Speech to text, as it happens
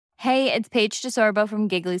Hey, it's Paige DeSorbo from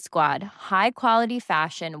Giggly Squad. High quality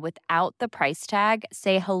fashion without the price tag.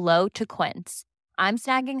 Say hello to Quince. I'm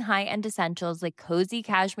snagging high-end essentials like cozy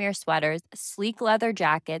cashmere sweaters, sleek leather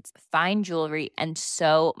jackets, fine jewelry, and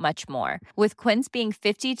so much more. With Quince being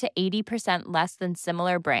 50 to 80% less than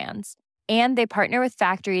similar brands. And they partner with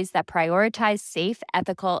factories that prioritize safe,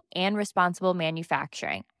 ethical, and responsible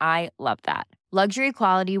manufacturing. I love that. Luxury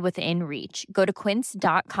quality within reach. Go to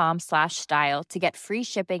quince.com/style to get free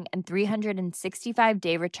shipping and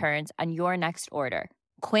 365-day returns on your next order.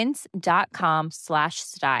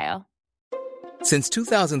 Quince.com/style. Since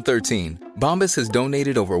 2013, Bombas has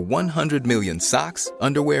donated over 100 million socks,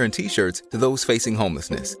 underwear, and T-shirts to those facing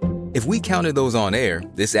homelessness. If we counted those on air,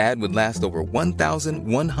 this ad would last over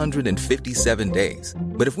 1,157 days.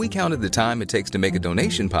 But if we counted the time it takes to make a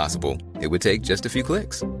donation possible, it would take just a few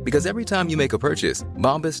clicks. Because every time you make a purchase,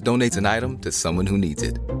 Bombas donates an item to someone who needs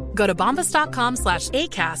it. Go to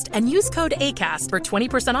bombas.com/ACAST and use code ACAST for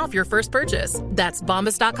 20% off your first purchase. That's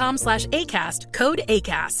bombas.com/ACAST, code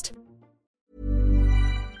ACAST.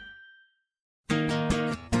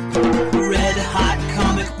 Red hot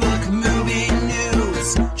comic book movie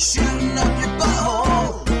news, shooting up your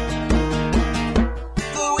butthole.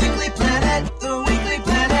 The Weekly Planet, the Weekly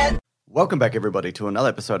Planet. Welcome back, everybody, to another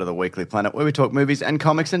episode of the Weekly Planet, where we talk movies and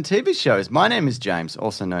comics and TV shows. My name is James,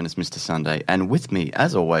 also known as Mr. Sunday, and with me,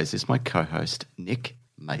 as always, is my co-host, Nick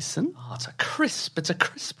Mason. Oh, it's a crisp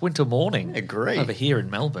winter morning. I agree. Over here in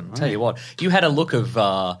Melbourne. Tell you what, you had a look of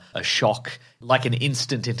a shock, like an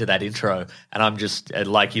instant into that intro, and I'm just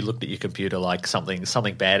like, you looked at your computer like something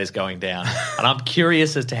bad is going down, and I'm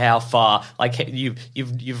curious as to how far. Like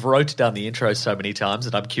you've wrote down the intro so many times,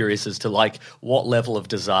 and I'm curious as to like what level of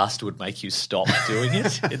disaster would make you stop doing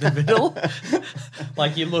it in the middle.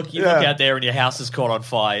 Like you look out there, and your house is caught on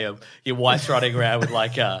fire. Your wife's running around with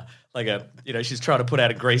like a she's trying to put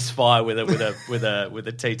out a grease fire with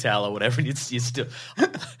a tea towel or whatever, and you still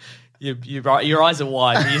your eyes are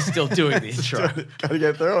wide, but you're still doing the intro. Gotta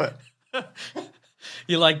get through it.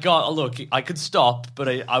 You're like, God, look, I could stop, but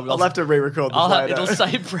I'll have to re-record this later. It'll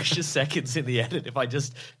save precious seconds in the edit if I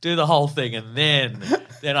just do the whole thing, and then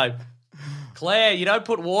Claire, you don't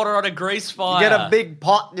put water on a grease fire. You get a big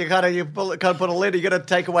pot, you can't put a lid, you got to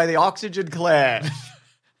take away the oxygen, Claire.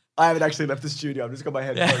 I haven't actually left the studio. I've just got my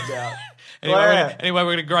headphones out. Anyway,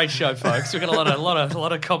 we're in a great show, folks. We've got a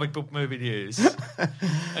lot of comic book movie news.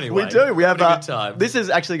 Anyway, we do. We have a good time. This is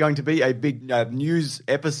actually going to be a big news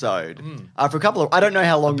episode for a couple of. I don't know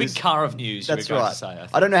how long. A big car of news. That's you were right. Going to say,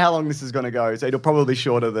 I don't know how long this is going to go. So it'll probably be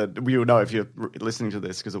shorter than you'll know if you're listening to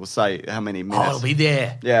this, because it will say how many minutes. Oh, it'll be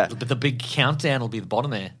there. Yeah, but the big countdown will be at the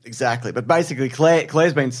bottom there. Exactly. But basically,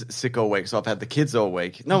 Claire's been sick all week, so I've had the kids all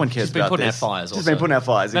week. No one cares about this. She's been putting out fires. She's been putting out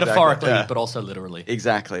fires. Metaphorically, exactly. but also literally.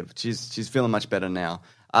 Exactly. She's feeling much better now.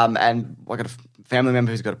 And I got a family member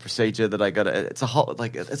who's got a procedure that I got. It's a whole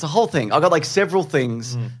thing. I got like several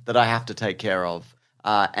things that I have to take care of,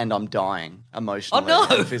 and I'm dying emotionally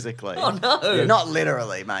and physically. Oh no! Yeah, not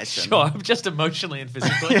literally, Mason. Sure, just emotionally and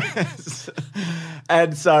physically. Yes.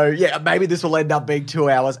 And so, maybe this will end up being 2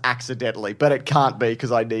 hours accidentally, but it can't be,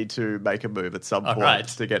 because I need to make a move at some point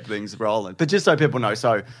to get things rolling. But just so people know,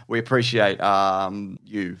 so we appreciate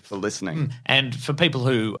you for listening. And for people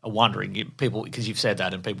who are wondering, because you've said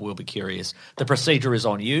that and people will be curious, the procedure is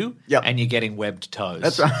on you, and you're getting webbed toes.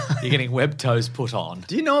 That's right. You're getting webbed toes put on.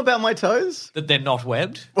 Do you know about my toes? That they're not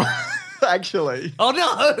webbed? Actually. Oh,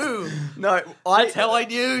 no! No. That's how I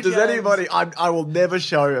knew, Does James. anybody... I will never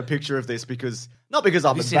show a picture of this because... Not because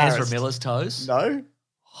I'm embarrassed. Have you seen Ezra Miller's toes? No.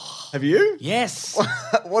 Have you? Yes.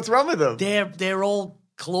 What's wrong with them? They're all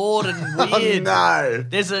clawed and weird. Oh, no.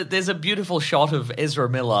 There's a beautiful shot of Ezra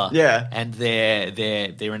Miller. Yeah. And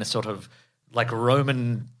they're in a sort of like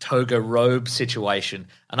Roman toga robe situation.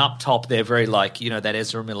 And up top they're very like, that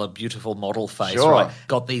Ezra Miller beautiful model face, sure. right?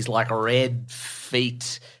 Got these like red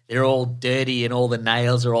feet. They're all dirty and all the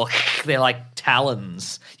nails are all they're like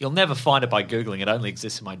talons. You'll never find it by Googling. It only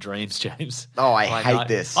exists in my dreams, James. Oh, I hate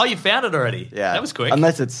this. Oh, you found it already? Yeah. That was quick.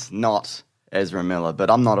 Unless it's not Ezra Miller,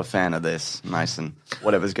 but I'm not a fan of this, Mason,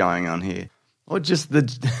 whatever's going on here. Or just the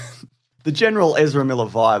general Ezra Miller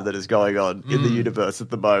vibe that is going on in the universe at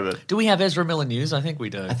the moment. Do we have Ezra Miller news? I think we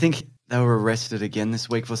do. I think they were arrested again this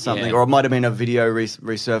week for something, Yeah. or it might have been a video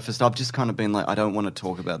resurfaced. I've just kind of been like, I don't want to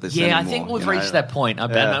talk about this anymore. I think we've reached that point.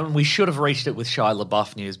 And we should have reached it with Shia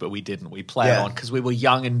LaBeouf news, but we didn't. We played on because we were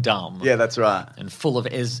young and dumb. Yeah, that's right. And full of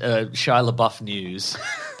Shia LaBeouf news.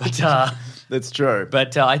 But that's true.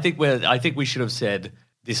 But I think we should have said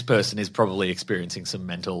this person is probably experiencing some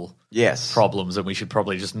mental problems, and we should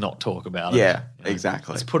probably just not talk about it. Yeah,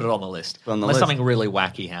 exactly. Let's put it on the list. On the Unless list. something really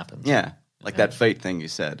wacky happens. Yeah. Like that feet thing you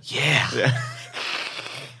said. Yeah.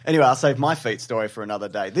 Anyway, I'll save my feet story for another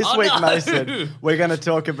day. This Oh, week, no. Mason, we're going to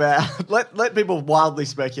talk about... Let people wildly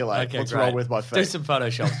speculate. Okay, What's great. wrong with my feet? Do some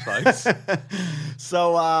Photoshops, folks.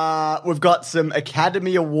 So we've got some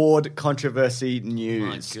Academy Award controversy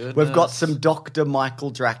news. goodness. We've got some Dr. Michael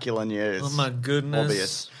Dracula news. Oh, my goodness.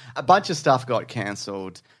 Obvious. A bunch of stuff got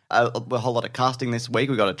cancelled. A whole lot of casting this week.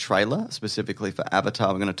 We got a trailer specifically for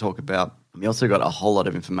Avatar we're going to talk about. We also got a whole lot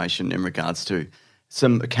of information in regards to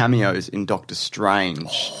some cameos in Doctor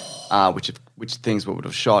Strange, which things would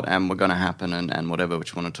have shot and were going to happen and whatever,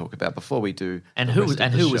 which we want to talk about before we do. And who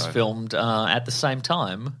was filmed at the same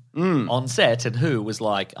time on set, and who was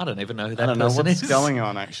like, I don't even know who that I don't know person what's is. going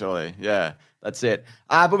on, actually. Yeah, that's it.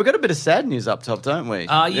 But we've got a bit of sad news up top, don't we?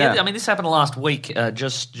 Yeah, I mean, this happened last week,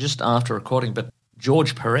 just after recording, but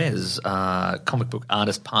George Perez, comic book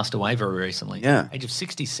artist, passed away very recently. Yeah. Age of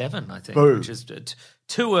 67, I think, Boo. which is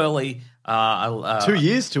too early. 2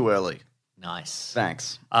 years too early. Nice.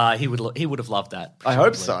 Thanks. He would have loved that. I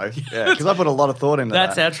hope presumably. so. Yeah, because I put a lot of thought into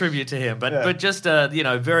That's that. our tribute to him. But just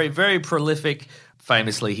very, very prolific.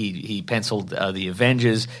 Famously, he penciled the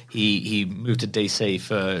Avengers. He moved to DC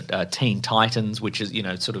for Teen Titans, which is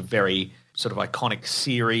sort of very sort of iconic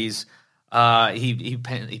series. He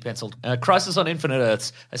penciled Crisis on Infinite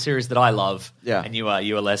Earths, a series that I love. Yeah. And you are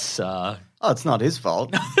less. Oh, it's not his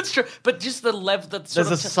fault. It's true, but just the level that sort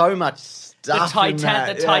There's of so much stuff in the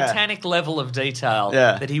that. Yeah. Titanic level of detail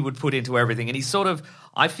Yeah. that he would put into everything. And he's sort of,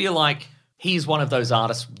 I feel like he's one of those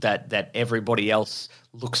artists that everybody else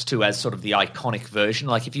looks to as sort of the iconic version.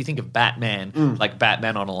 Like if you think of Batman, like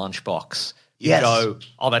Batman on a lunchbox, you Yes. go,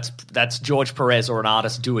 oh, that's George Perez or an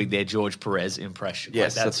artist doing their George Perez impression.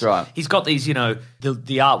 Yes, Like, that's right. He's got these,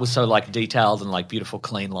 the art was so like detailed and like beautiful,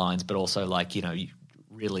 clean lines, but also like,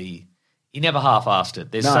 really... He never half-assed it.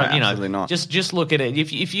 There's No, so absolutely not. Just look at it.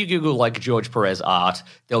 If you Google like George Perez art,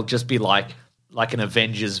 there'll just be like an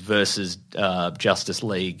Avengers versus Justice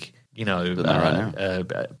League,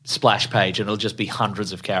 splash page, and it'll just be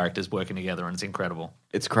hundreds of characters working together, and it's incredible.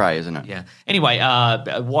 It's cray, isn't it? Yeah. Anyway,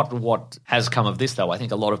 what has come of this though? I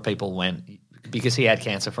think a lot of people went because he had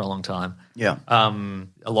cancer for a long time. Yeah.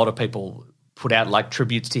 A lot of people put out like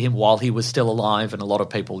tributes to him while he was still alive, and a lot of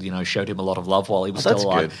people, showed him a lot of love while he was still that's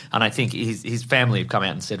alive. good. And I think his family have come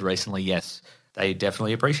out and said recently, yes, they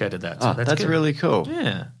definitely appreciated that. So Oh, that's good. really cool.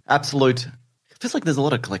 Yeah. Absolute. It feels like there's a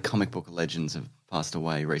lot of like comic book legends have passed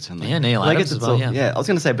away recently. Yeah, Neil But I Adams guess as it's well, all- yeah. I was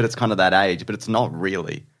going to say, but it's kind of that age, but it's not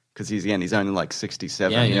really because he's only like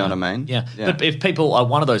 67. You know what I mean? Yeah. But if people,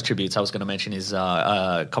 one of those tributes I was going to mention is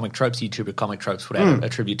Comic Tropes, YouTuber Comic Tropes put out a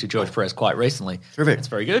tribute to George Perez quite recently. Terrific. It's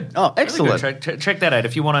very good. Oh, Really excellent. good. Check that out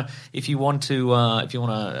if you want to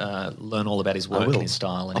learn all about his I work will. and his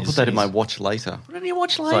style. And I'll put that in my watch later. Put it in your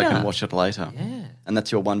watch So later. I can watch it later. Yeah. And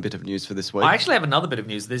that's your one bit of news for this week. I actually have another bit of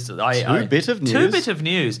news. Two bit of news? 2 bit of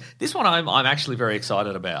news. This one I'm actually very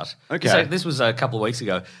excited about. Okay. So this was a couple of weeks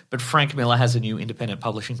ago, but Frank Miller has a new independent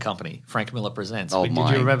publishing company. Frank Miller Presents. Oh, Did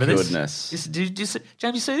my you remember goodness. this? Did you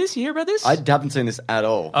James, you see this? You hear about this? I haven't seen this at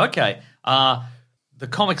all. Okay. The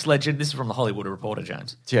comics legend, this is from the Hollywood Reporter,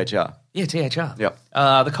 James. THR. Yeah, THR. Yep.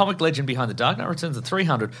 The comic legend behind The Dark Knight Returns at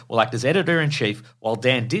 300 will act as editor-in-chief, while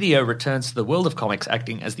Dan Didio returns to the world of comics,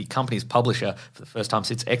 acting as the company's publisher for the first time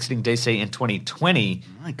since exiting DC in 2020.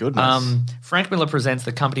 My goodness. Frank Miller Presents,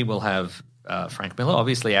 the company will have Frank Miller,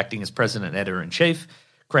 obviously acting as president and editor-in-chief,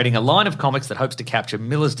 creating a line of comics that hopes to capture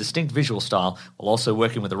Miller's distinct visual style while also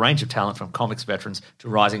working with a range of talent from comics veterans to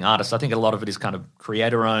rising artists. I think a lot of it is kind of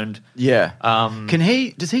creator-owned. Yeah.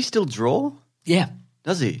 Does he still draw? Yeah.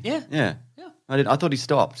 Does he? Yeah. Yeah. Yeah. I thought he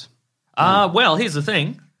stopped. Well, here's the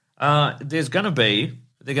thing. There's going to be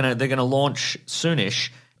they're going to launch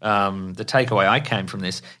soonish. The takeaway I came from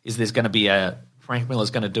this is there's going to be Frank Miller's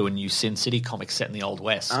going to do a new Sin City comic set in the Old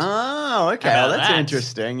West. Oh, okay. How Well, about that's that?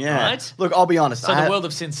 interesting. Yeah. Right? Look, I'll be honest. So the world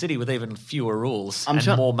of Sin City with even fewer rules and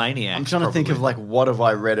try- more maniacs. I'm trying to think of probably. like what have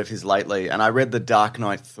I read of his lately, and I read The Dark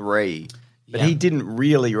Knight 3, but Yeah. he didn't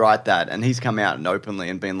really write that, and he's come out and openly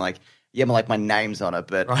and been like, yeah, like my name's on it,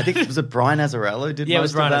 but I think was it Brian Azzarello who did Yeah, it most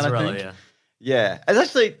was Brian of that, I Azzarello, think? yeah. Yeah.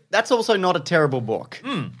 And that's also not a terrible book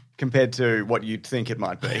Hmm. compared to what you'd think it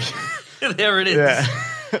might be. There it is.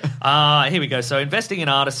 Yeah. Here we go. So investing in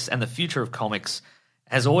artists and the future of comics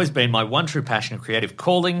has always been my one true passion and creative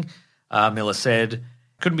calling, Miller said.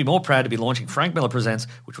 Couldn't be more proud to be launching Frank Miller Presents,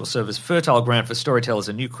 which will serve as fertile ground for storytellers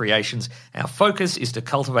and new creations. Our focus is to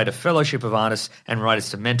cultivate a fellowship of artists and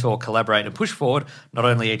writers to mentor, collaborate, and push forward not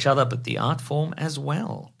only each other, but the art form as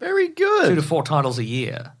well. Very good. 2 to 4 titles a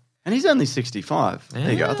year. And he's only 65.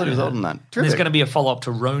 There you go. I thought he was older than that. And there's going to be a follow-up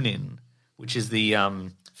to Ronin, which is the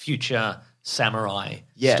future samurai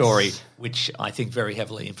Yes. story, which I think very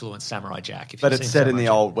heavily influenced Samurai Jack. But it's set in the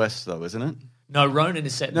Old West, though, isn't it? No, Ronin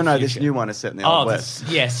is set in the No, future. this new one is set in the Old West.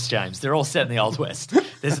 Yes, James. They're all set in the Old West.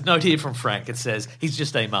 There's a note here from Frank. It says, he's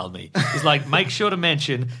just emailed me. He's like, make sure to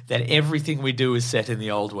mention that everything we do is set in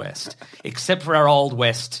the Old West, except for our Old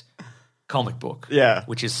West comic book,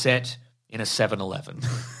 which is set in a 7-Eleven.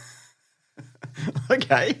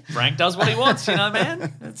 Okay. Frank does what he wants,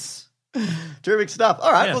 man. It's terrific stuff.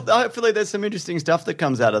 All right. Yeah. Well, hopefully there's some interesting stuff that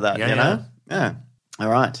comes out of that, you know? Yeah. All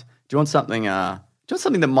right. Do you want something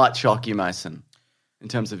that might shock you, Mason, in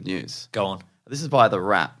terms of news? Go on. This is via The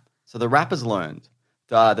Wrap. So The Wrap has learned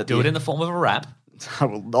that Do it in the form of a rap. I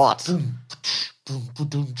will not.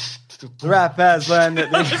 The Wrap has learned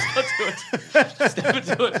that Step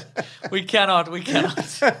into it. We cannot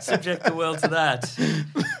subject the world to that.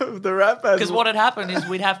 The Wrap has Because what had happened is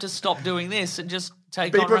we'd have to stop doing this and just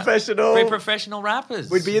take Be on professional. be professional rappers.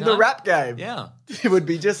 We'd be in the rap game. Yeah. It would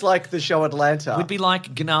be just like the show Atlanta. We'd be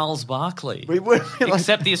like Gnarls Barkley. We would be like-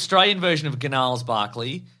 Except the Australian version of Gnarls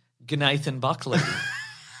Barkley, Gnathan Buckley.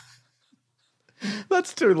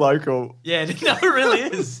 That's too local. Yeah, no, it really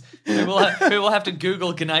is. People have to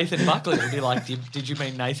Google Gnathan Buckley and be like, did you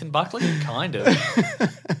mean Nathan Buckley? Kind of.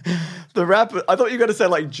 The Wrap. I thought you were going to say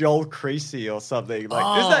like Joel Creasy or something.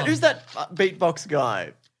 Like who's that beatbox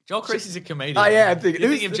guy? Joel Creasy's a comedian. Oh, yeah, I'm thinking. You're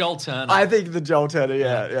thinking of Joel Turner. I think the Joel Turner,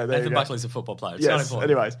 yeah. There Nathan you go. Buckley's a football player. It's not Yes,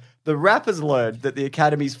 important. anyways. The Wrap has learned that the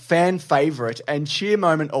Academy's fan favourite and cheer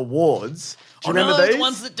moment awards. Do you remember these? The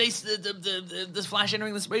ones that the Flash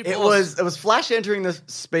entering the Speed Force. It was Flash entering the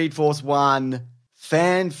Speed Force 1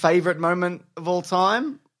 fan favourite moment of all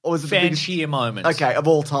time? Or was it the Fan biggest- cheer moment. Okay, of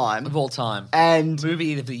all time. Of all time. And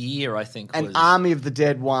Movie of the year, I think, was... an Army of the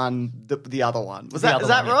Dead one, the other one. Is that one,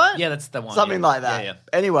 right? Yeah, that's the one. Something yeah. like that. Yeah.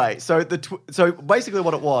 Anyway, so so basically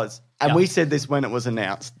what it was, and Yeah. we said this when it was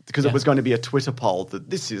announced, because it was going to be a Twitter poll, that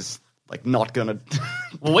this is like not going to...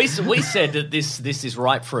 Well, we said that this is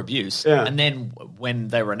ripe for abuse, Yeah. and then when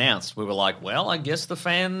they were announced, we were like, well, I guess the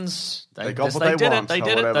fans They got what they they did want it. They or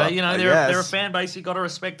did it. whatever. They, I they're a guess. fan base. You got to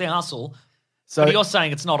respect their hustle. So But you're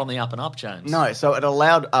saying it's not on the up and up, James. No, so it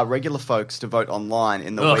allowed regular folks to vote online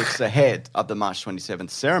in the weeks ahead of the March 27th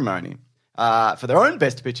ceremony for their own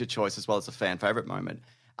Best Picture choice as well as a fan favourite moment.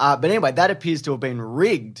 But anyway, that appears to have been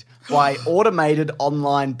rigged by automated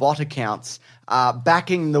online bot accounts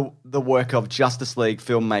backing the work of Justice League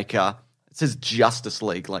filmmaker. It says Justice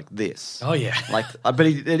League like this. Oh, yeah. But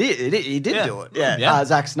he did Yeah. do it. Yeah, Yeah.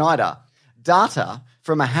 Zack Snyder. Data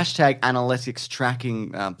from a hashtag analytics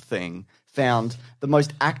tracking thing found the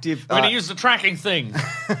most active... We're going to use the tracking thing.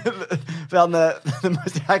 found the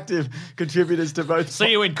most active contributors to both...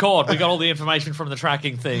 See you in court. We got all the information from the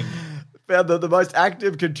tracking thing. Found that the most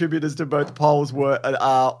active contributors to both polls were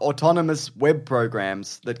autonomous web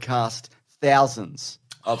programs that cast thousands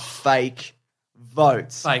of fake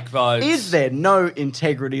votes. Fake votes. Is there no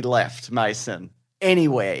integrity left, Mason,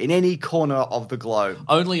 anywhere, in any corner of the globe?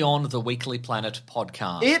 Only on the Weekly Planet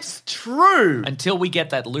podcast. It's true. Until we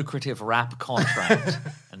get that lucrative rap contract.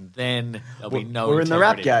 And then there'll be no We're in the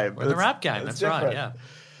rap integrity. game. We're in the rap game. That's right, different.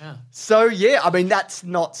 yeah. So, yeah, I mean, that's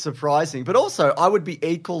not surprising. But also, I would be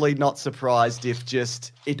equally not surprised if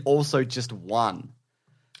it also just won.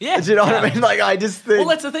 Yeah. Do you know what I yeah. mean? Like, I just think... Well,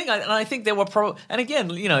 that's the thing. And I think there were and again,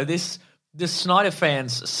 this Snyder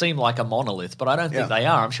fans seem like a monolith, but I don't think they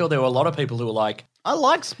are. I'm sure there were a lot of people who were like... I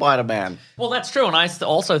like Spider-Man. Well, that's true. And I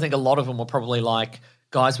also think a lot of them were probably like,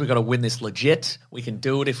 guys, we've got to win this legit. We can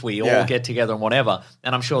do it if we all get together and whatever.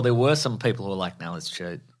 And I'm sure there were some people who were like, no, let's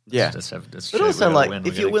cheat. Yeah. But also, like,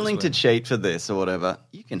 if you're willing to cheat for this or whatever,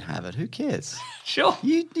 you can have it. Who cares? Sure.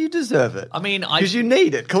 You deserve it. I mean, because you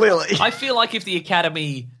need it, clearly. I feel like if the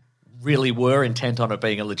Academy really were intent on it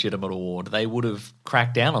being a legitimate award, they would have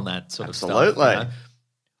cracked down on that sort of stuff. Absolutely.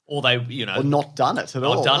 Or they, or not done it at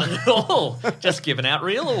all. Not done it at all. Just given out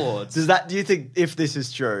real awards. Do you think, if this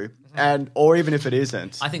is true, or even if it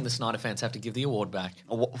isn't, I think the Snyder fans have to give the award back.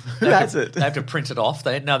 who has it? They have to print it off.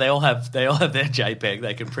 They all have their JPEG.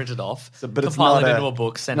 They can print it off, but it's compile not it into a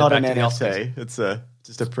book, send it not back an to the NFT. Oscars. It's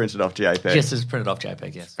just a printed off JPEG. Just as printed off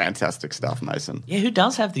JPEG, yes. Fantastic stuff, Mason. Yeah, who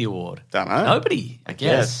does have the award? Don't know. Nobody, I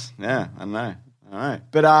guess. Yes. Yeah, I know.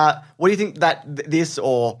 But what do you think that this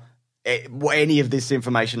or any of this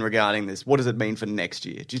information regarding this, what does it mean for next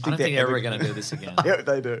year? Do you think I don't think they're ever going to do this again. I hope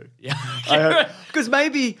they do. Yeah. Because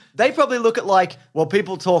maybe they probably look at like, well,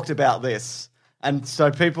 people talked about this, and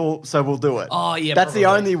so we'll do it. Oh, yeah, That's the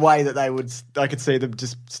probably. only way that I could see them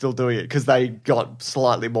just still doing it, because they got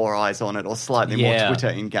slightly more eyes on it or slightly more Twitter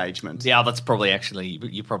engagement. Yeah, that's probably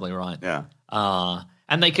you're probably right. Yeah.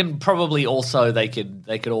 And they can probably also, they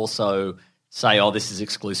could also say, "Oh, this is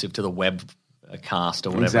exclusive to the web cast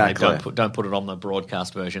or whatever." Exactly. They don't put it on the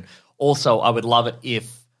broadcast version. Also, I would love it if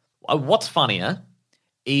what's funnier,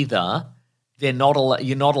 either you're not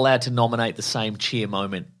allowed to nominate the same cheer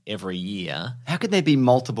moment every year. How could there be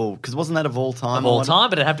multiple? Because wasn't that of all time? Of all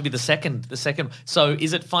time, but it'd have to be the second. So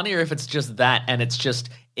is it funnier if it's just that and it's just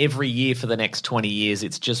every year for the next 20 years,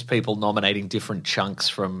 it's just people nominating different chunks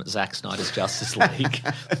from Zack Snyder's Justice League?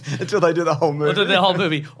 Until they do the whole movie. Or the whole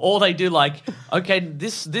movie. Or they do like, okay,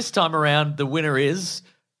 this time around, the winner is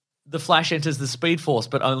The Flash enters the Speed Force,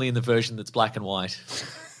 but only in the version that's black and white.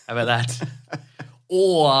 How about that?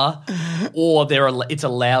 Or it's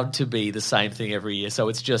allowed to be the same thing every year. So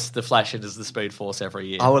it's just The Flash enters the Speed Force every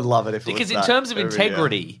year. I would love it if it was because in that terms of every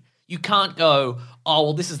integrity, year. you can't go, oh,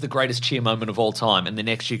 well, this is the greatest cheer moment of all time, and the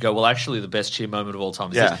next year go, well, actually, the best cheer moment of all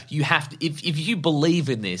time is Yeah. this. You have to, if you believe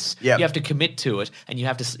in this, Yep. you have to commit to it, and you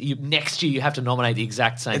have to next year you have to nominate the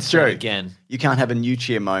exact same It's thing true. again. You can't have a new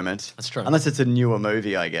cheer moment. That's true. Unless it's a newer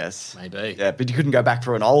movie, I guess. Maybe. Yeah, but you couldn't go back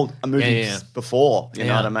for a movie Yeah. before. You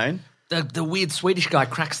know Yeah. what I mean? The weird Swedish guy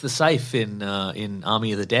cracks the safe in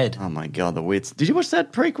Army of the Dead. Oh my god, the wits! Did you watch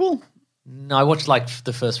that prequel? No, I watched like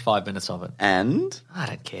the first 5 minutes of it. And I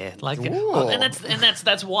don't care. Like, Ooh. and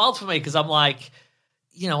that's wild for me because I'm like,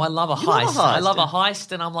 I love a love a heist. I heist, love yeah. a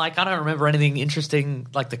heist, and I'm like, I don't remember anything interesting.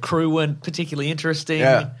 Like the crew weren't particularly interesting.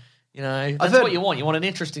 Yeah. That's heard- what you want. You want an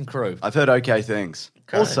interesting crew. I've heard okay things.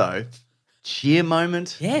 Okay. Also, cheer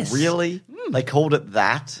moment. Yes. Really? They called it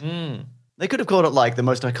that. They could have called it like the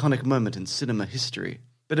most iconic moment in cinema history.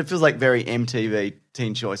 But it feels like very MTV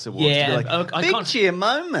Teen Choice Awards. Yeah, to be like, big cheer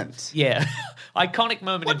moment. Yeah, iconic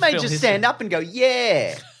moment. What in made film you history. stand up and go,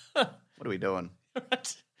 yeah? What are we doing?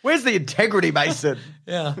 Where's the integrity, Mason?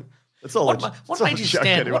 Yeah. That's all. What made you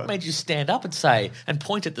stand? What made you stand up and say and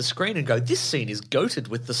point at the screen and go, "This scene is goated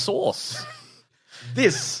with the sauce."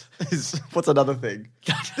 This is what's another thing?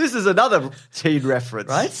 This is another teen reference,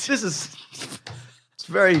 Right? This is it's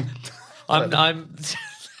very. I'm no.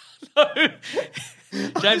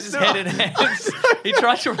 James's head in hands. He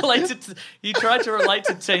tried to relate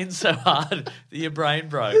to teens so hard that your brain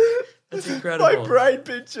broke. That's incredible. My brain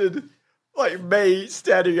pictured like me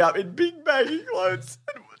standing up in big baggy clothes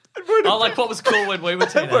and wearing Oh, like what was cool when we were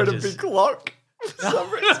and wearing a teenagers. big clock for some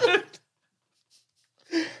reason.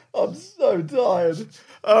 I'm so tired.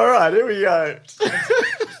 All right, here we go.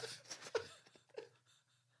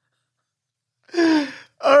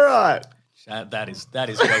 All right. That is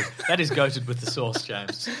goated with the sauce,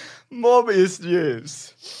 James. Morbius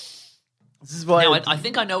news. This is why. Now, I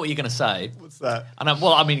think I know what you're going to say. What's that? And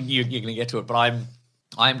you're going to get to it, but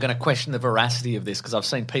I'm going to question the veracity of this because I've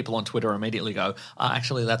seen people on Twitter immediately go,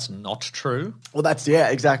 actually, that's not true. Well, that's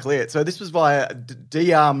exactly it. So this was via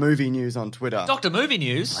DR Movie News on Twitter. Dr. Movie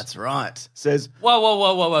News. That's right. Says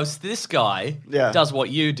Whoa. So this guy Yeah. does what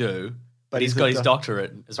you do, but he's he's got a his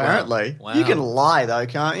doctorate as well. apparently Wow. you can lie though,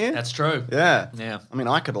 can't you? That's true. yeah. Yeah. I mean,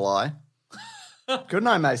 I could lie. Couldn't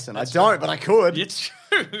I, Mason? I don't, but I could. It's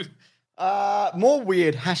true. More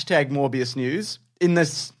weird hashtag Morbius news. In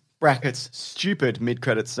this brackets stupid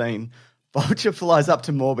mid-credit scene, Vulture flies up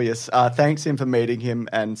to Morbius, thanks him for meeting him,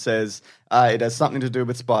 and says it has something to do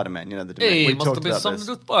with Spider-Man. You know, Hey, we it must talked have been about something this.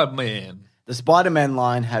 to do with Spider-Man. The Spider-Man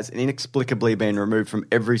line has inexplicably been removed from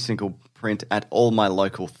every single print at all my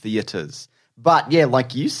local theatres. But yeah,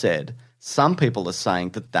 like you said, some people are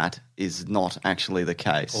saying that is not actually the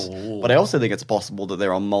case. Oh. But I also think it's possible that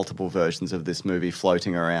there are multiple versions of this movie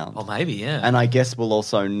floating around. Oh, maybe, yeah. And I guess we'll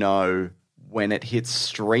also know when it hits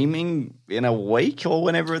streaming in a week or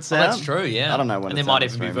whenever it's out. That's true, yeah. I don't know when and it's there might out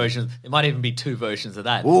even be streaming. versions. There might even be two versions of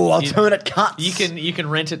that. Ooh, alternate cuts. You can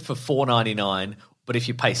rent it for $4.99, but if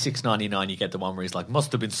you pay $6.99, you get the one where he's like,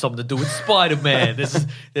 "Must have been something to do with Spider-Man." there's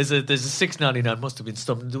a $6.99. Must have been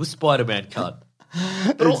something to do with Spider-Man cut.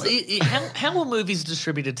 But how are movies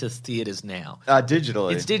distributed to theaters now?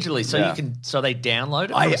 Digitally. It's digitally, so Yeah. so they download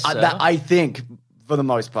it. From a server? I think for the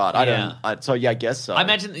most part. I Yeah. don't. So yeah, I guess so. I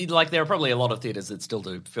imagine there are probably a lot of theaters that still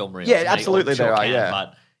do film reels. Yeah, and they absolutely sure there are, can, yeah.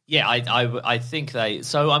 But yeah, I think they.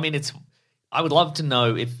 So I mean, I would love to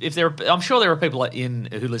know if there. I'm sure there are people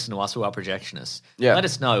who listen to us who are projectionists. Yeah. Let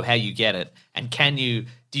us know how you get it, and can you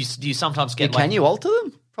do you sometimes get Can you alter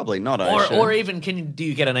them? Probably not. or even do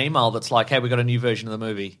you get an email that's like, "Hey, we got a new version of the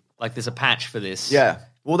movie. Like, there's a patch for this." Yeah.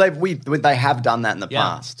 Well, they have done that in the Yeah.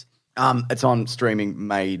 past. It's on streaming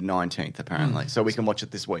May 19th, apparently, so we can watch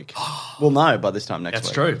it this week. We'll know by this time next That's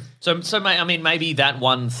week. true. So I mean, maybe that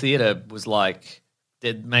one theater was like,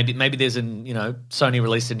 maybe there's Sony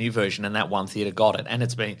released a new version and that one theater got it, and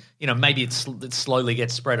it's been maybe it slowly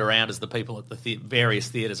gets spread around as the people at the various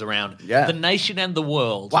theaters around Yeah. the nation and the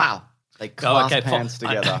world. Wow. They clasp fine. hands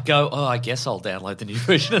together. I guess I'll download the new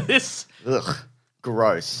version of this. Ugh,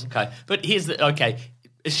 gross. Okay, but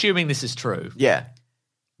assuming this is true, Yeah.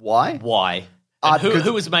 Why? why? And Because-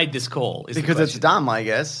 who has made this call? Is the Because it's question. dumb, I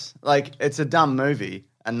guess. Like, it's a dumb movie,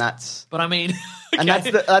 and that's... But I mean, And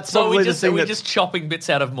that's so probably the thing Are we that- just chopping bits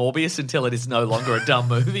out of Morbius until it is no longer a dumb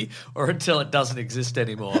movie, or until it doesn't exist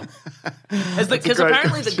anymore? Because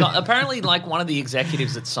apparently, like one of the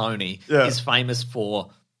executives at Sony is famous for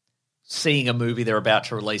seeing a movie they're about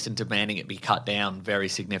to release and demanding it be cut down very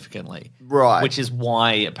significantly. Right. Which is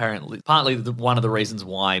why partly one of the reasons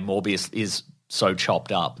why Morbius is so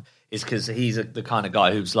chopped up is because he's the kind of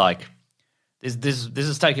guy who's like, this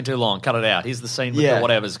is taking too long. Cut it out. Here's the scene with the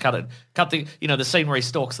whatever's. Cut it. Cut the the scene where he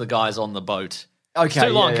stalks the guys on the boat. Okay, It's too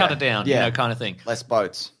long. yeah, Cut yeah. it down. Yeah. Kind of thing. Less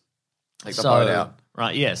boats. Take the boat out.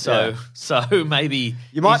 Right. Yeah. So maybe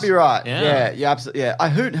You might he's- be right. Yeah. Yeah, absolutely. Yeah,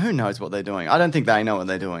 who knows what they're doing? I don't think they know what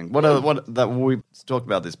they're doing. We talked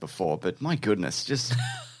about this before, but my goodness, just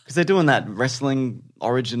because they're doing that wrestling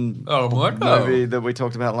origin movie that we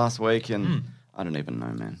talked about last week, and I don't even know,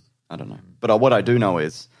 man. I don't know. But what I do know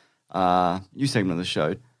is, new segment of the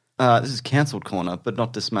show. This is cancelled corner, but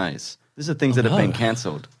not dismays. These are things that have been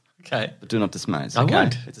cancelled. Okay. But do not dismays. I Okay?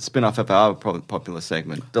 won't. It's a spin-off of our popular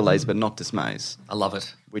segment, Delays but Not Dismays, I love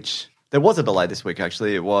it. which there was a delay this week,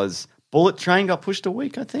 actually. It was Bullet Train got pushed a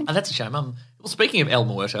week, I think. Oh, that's a shame. Well, speaking of El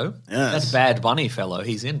Muerto, that's Bad Bunny fellow.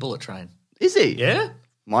 He's in Bullet Train. Is he? Yeah.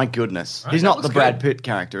 My goodness. Right, He's that not the looks Brad good. Pitt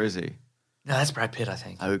character, is he? No, that's Brad Pitt, I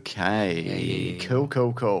think. Okay.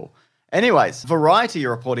 Cool. Anyways, Variety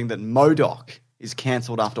are reporting that MODOK is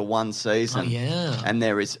cancelled after one season. Oh, yeah. And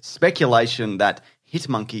there is speculation that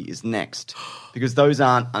Hitmonkey is next because those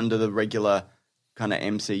aren't under the regular kind of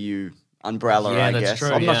MCU umbrella, Yeah, I that's guess. true,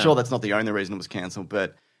 I'm not yeah. sure that's not the only reason it was cancelled,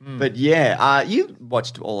 but yeah. You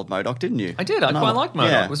watched all of MODOK, didn't you? I did. I quite liked MODOK.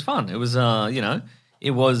 Yeah. It was fun. It was,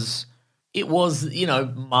 it was,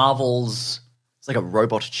 Marvel's. It's like a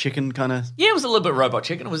robot chicken kind of. Yeah, it was a little bit Robot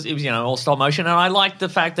Chicken. It was all stop motion, and I liked the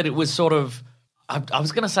fact that it was sort of. I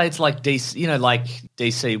was going to say it's like DC, like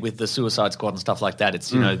DC with the Suicide Squad and stuff like that. It's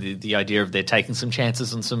the idea of they're taking some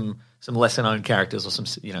chances on some lesser known characters or some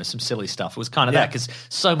some silly stuff. It was kind of that because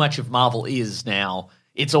so much of Marvel is now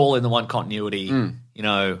it's all in the one continuity.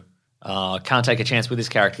 Can't take a chance with this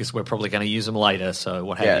character because we're probably going to use them later. So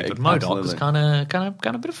what have you? But MODOK was kind of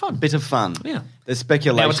a bit of fun. Bit of fun. Yeah. There's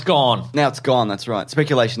speculation. Now it's gone. That's right.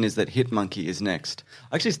 Speculation is that Hitmonkey is next.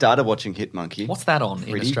 I actually started watching Hitmonkey. What's that on in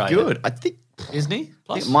Pretty Australia? good. I think Disney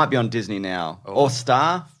Plus. it might be on Disney now. Or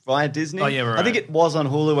Star via Disney. Oh, yeah, right. I think it was on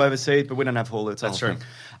Hulu overseas, but we don't have Hulu. It's That's the whole true. thing.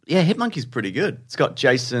 Yeah, Hitmonkey's pretty good. It's got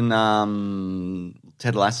Jason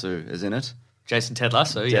Ted Lasso is in it. Jason Ted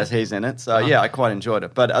Lasso. Yes, he's in it. So, yeah, I quite enjoyed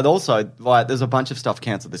it. But also, there's a bunch of stuff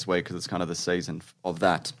cancelled this week because it's kind of the season of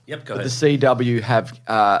that. Yep, go but ahead. The CW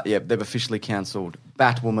have, they've officially cancelled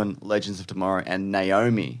Batwoman, Legends of Tomorrow, and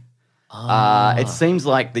Naomi. It seems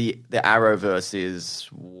like the Arrowverse is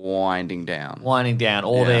winding down.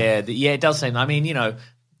 It does seem. I mean,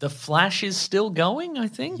 the Flash is still going. I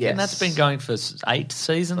think, Yes. and that's been going for 8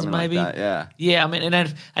 seasons, Something like maybe. that, yeah. Yeah. I mean, and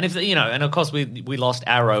if and of course we lost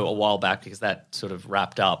Arrow a while back because that sort of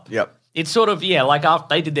wrapped up. Yep. It's sort of like after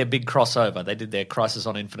they did their big crossover, they did their Crisis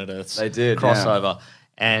on Infinite Earths. They did, crossover.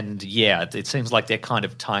 And it seems like they're kind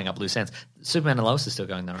of tying up loose ends. Superman and Lois is still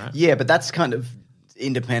going though, right? Yeah, but that's kind of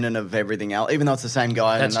independent of everything else, even though it's the same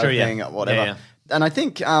guy That's and another true, yeah. thing, whatever. Yeah. And I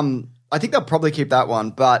think they'll probably keep that one,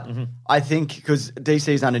 but I think because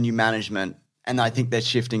DC's under new management, and I think they're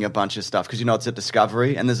shifting a bunch of stuff because it's at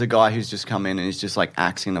Discovery, and there's a guy who's just come in and he's just like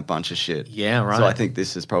axing a bunch of shit. Yeah, right. So I think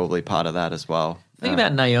this is probably part of that as well. The thing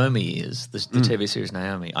about Naomi is the TV series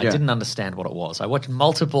Naomi. I didn't understand what it was. I watched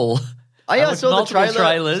multiple. I saw the multiple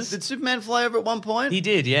trailers. Did Superman fly over at one point? He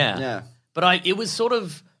did, yeah. Yeah. But it was sort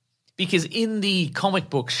of because in the comic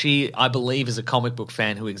book, she, I believe, is a comic book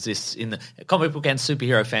fan who exists in the comic book and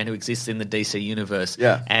superhero fan who exists in the DC universe.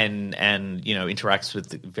 Yeah. And interacts with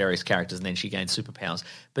the various characters, and then she gains superpowers.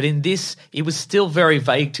 But in this, it was still very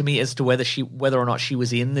vague to me as to whether or not she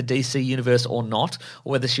was in the DC universe or not,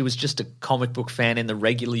 or whether she was just a comic book fan in the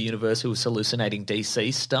regular universe who was hallucinating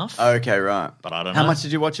DC stuff. Okay, right. But I don't How know. much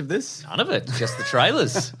did you watch of this? None of it, just the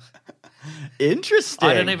trailers. Interesting.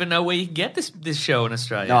 I don't even know where you can get this show in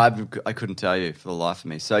Australia. No, I couldn't tell you for the life of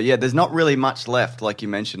me. So, yeah, there's not really much left, like you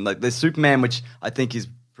mentioned. Like, there's Superman, which I think is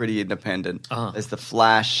pretty independent. There's The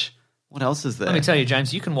Flash. What else is there? Let me tell you,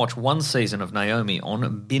 James, you can watch one season of Naomi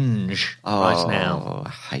on binge right now. Oh, I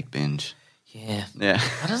hate binge. Yeah. Yeah.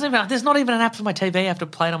 There's not even an app for my TV. I have to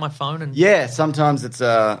play it on my phone. And Yeah, sometimes it's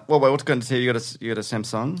wait, what's going to see? You got a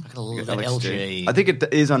Samsung? I got a You got LG. I think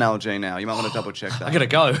it is on LG now. You might want to double check that. I gotta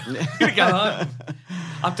go. I gotta go home.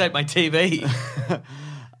 Update my TV.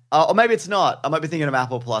 Or maybe it's not. I might be thinking of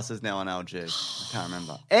Apple Plus is now on LG. I can't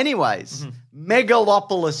remember. Anyways,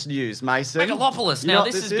 Megalopolis news, Mason. Megalopolis. You know Now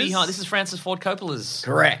what this is behind. This is Francis Ford Coppola's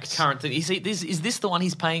Correct. current thing. Is this the one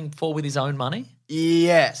he's paying for with his own money?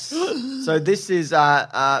 Yes. So this is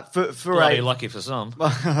for Bloody lucky for some.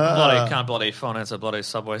 Can't bloody finance a bloody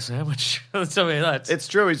Subway sandwich. Tell me that. It's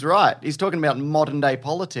true, he's right. He's talking about modern day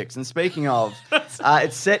politics. And speaking of,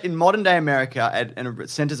 it's set in modern day America and it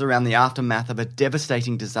centers around the aftermath of a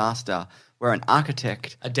devastating disaster where an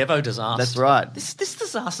architect. A Devo disaster. That's right. This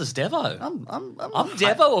disaster's Devo. I'm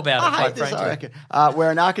Devo about it, I quite hate this, frankly. I reckon. Where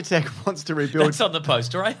an architect wants to rebuild. That's on the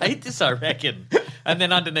poster. I hate this, I reckon. And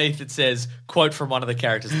then underneath it says, quote from one of the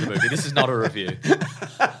characters in the movie. This is not a review.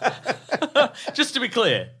 Just to be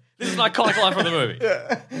clear, this is an iconic line from the movie.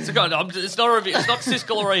 Yeah. It's not a review. It's not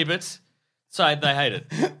Siskel or Ebert. So they hate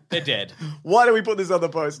it. They're dead. Why do we put this on the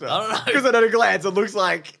poster? I don't know. Because at a glance, it looks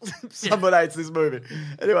like someone hates this movie.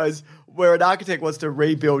 Anyways, where an architect wants to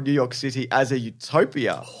rebuild New York City as a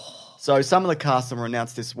utopia. So some of the cast that were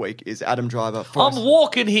announced this week is Adam Driver. I'm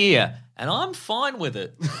walking here, and I'm fine with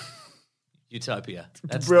it. Utopia.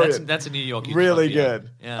 That's Brilliant. That's a New York utopia. Really good.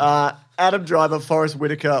 Yeah. Adam Driver, Forrest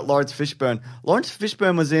Whitaker, Lawrence Fishburne. Lawrence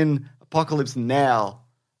Fishburne was in Apocalypse Now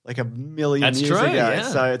like a million That's years true, ago. yeah.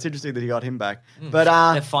 So it's interesting that he got him back.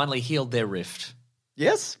 But They've finally healed their rift.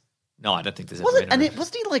 yes. No, I don't think there's ever been a rift.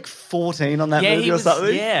 Wasn't he like 14 on that Yeah, movie he or was.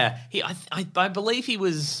 something? Yeah, I believe he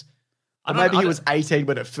was. Or maybe he was 18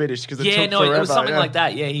 when it finished because it Yeah, took no, forever. it was something yeah. like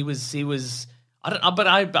that. Yeah, he was. I don't. But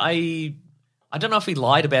I don't know if he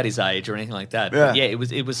lied about his age or anything like that. Yeah. But yeah,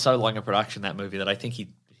 it was so long a production, that movie, that I think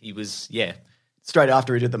he was. Yeah, Straight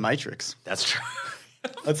after he did The Matrix. that's true.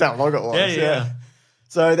 That's how long it was. Yeah.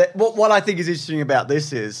 So what I think is interesting about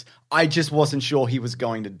this is I just wasn't sure he was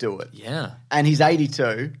going to do it. Yeah. And he's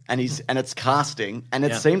 82 and it's casting and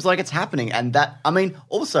it Yeah. seems like it's happening. And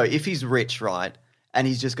also if he's rich, right, and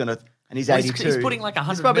he's just going to, and he's Well, 82. he's putting like $100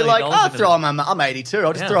 he's probably million like, into I'm 82.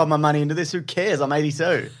 I'll just Yeah. throw my money into this. Who cares? I'm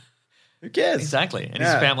 82. Who cares? Exactly. And his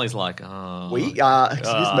Yeah. family's like, oh.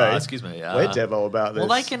 Excuse me. me. We're Devo about this. Well,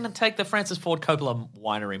 they can take the Francis Ford Coppola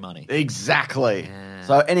winery money. Exactly.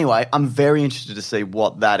 So anyway, I'm very interested to see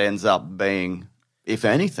what that ends up being, if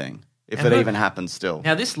anything, if And it look- even happens still.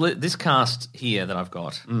 Now, this cast here that I've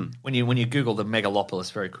got, when you Google the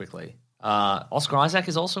Megalopolis very quickly, Oscar Isaac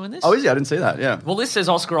is also in this. Oh, is he? I didn't see that. Yeah. Well, this says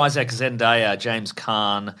Oscar Isaac, Zendaya, James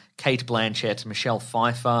Caan, Kate Blanchett, Michelle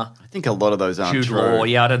Pfeiffer, I think a lot of those aren't Jude true. Law.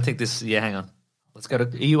 Yeah, I don't think this. Yeah, hang on. Let's go to.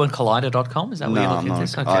 Are you on Collider.com? Is that where No, you're I'm looking at not.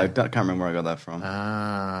 this? Okay. I can't remember where I got that from.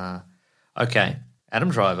 Okay. Adam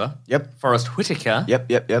Driver. Yep. Forrest Whitaker.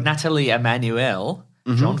 Yep. Natalie Emmanuel.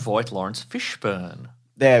 John Voight. Lawrence Fishburne.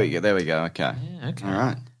 There we go. Okay. Yeah, okay. All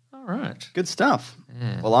right. All right. Good stuff.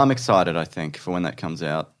 Well, I'm excited, I think, for when that comes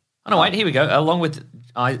out. Oh, no, wait. Here we go. Along with.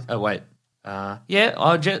 Oscar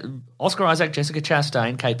Isaac, Jessica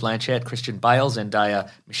Chastain, Kate Blanchett, Christian Bale, Zendaya,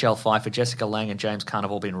 Michelle Pfeiffer, Jessica Lange, and James Caan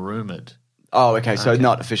have all been rumoured. Oh, okay. So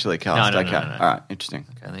not officially cast. No. Okay. All right. Interesting.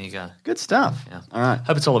 Okay, there you go. Good stuff. Yeah. All right.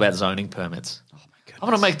 Hope it's all about zoning permits. Oh, my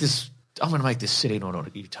goodness. I'm going to make this city not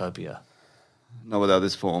a utopia. Not without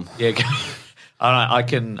this form. Yeah, okay. I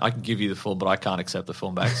can give you the form, but I can't accept the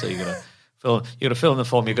form back. So you got to fill in the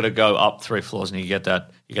form. You got to go up 3 floors, and you get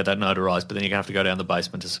that notarized. But then you're gonna have to go down the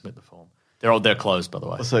basement to submit the form. They're closed, by the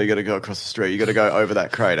way. So you got to go across the street. You got to go over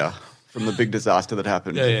that crater from the big disaster that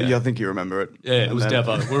happened. Yeah. I think you remember it. Yeah, it was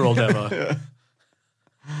Devo. We're all Devo.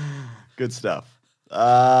 Good stuff.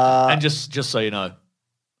 And just so you know,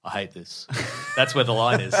 I hate this. That's where the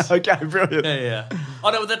line is. Okay, brilliant. Yeah. Oh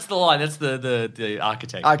no, that's the line. That's the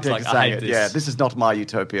architect. Architect It's like, is I saying hate it. this. Yeah, this is not my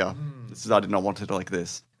utopia. I did not want it like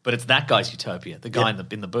this. But it's that guy's utopia. The guy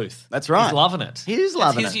in the booth. That's right. He's loving it. He is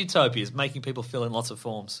loving His it. utopia is making people fill in lots of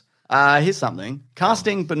forms. Here's something.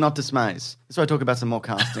 Casting, but not dismays. That's why I talk about some more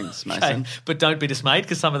castings, Mason. Okay. But don't be dismayed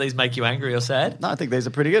because some of these make you angry or sad. No, I think these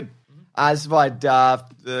are pretty good. It's via,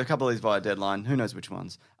 a couple of these via Deadline. Who knows which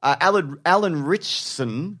ones? Alan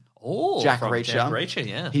Richardson, Oh, Jack from Reacher. Jack Reacher,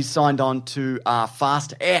 yeah. He's signed on to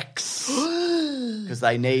Fast X because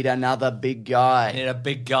they need another big guy. Need a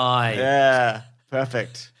big guy. Yeah,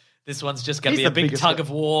 perfect. This one's just going to He's be a the big biggest tug guy. of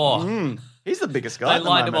war. He's the biggest guy. They at the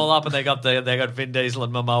lined them moment. all up, and they got Vin Diesel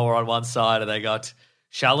and Momoa on one side, and they got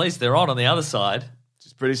Charlize Theron on the other side.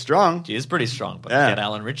 She's pretty strong. She is pretty strong, but Yeah. get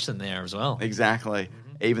Alan Richardson there as well. Exactly.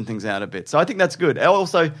 even things out a bit. So I think that's good.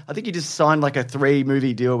 Also, I think he just signed like a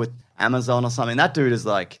 3-movie deal with Amazon or something. That dude is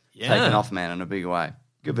like taken off, man, in a big way.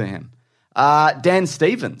 Good for him. Dan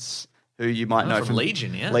Stevens, who you might know from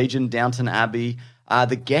Legion, yeah. Legion, Downton Abbey.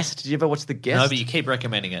 The Guest. Did you ever watch The Guest? No, but you keep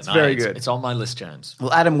recommending it. It's very good. It's on my list, James.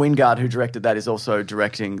 Well, Adam Wingard, who directed that, is also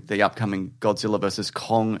directing the upcoming Godzilla vs.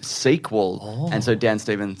 Kong sequel. And so Dan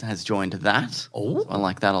Stevens has joined that. Oh. So I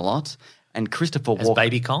like that a lot. And Christopher As Walken.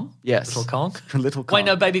 Baby Kong? Yes. Little Kong? Little Kong. Wait,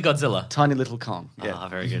 no, Baby Godzilla. Tiny Little Kong. Yeah. Ah,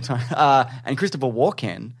 very good. And Christopher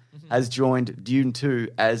Walken has joined Dune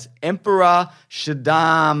 2 as Emperor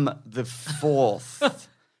Shaddam IV,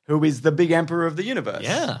 who is the big emperor of the universe.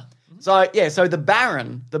 Yeah. So the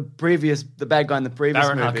Baron, the bad guy in the previous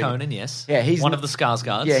Baron movie. Harkonnen, yes. Yeah, he's one of the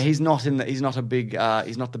Skarsgårds. Yeah, he's not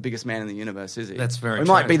the biggest man in the universe, is he? That's very He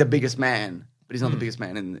true. might be the biggest man, but he's not the biggest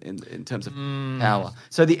man in terms of power.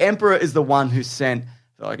 So the Emperor is the one who sent,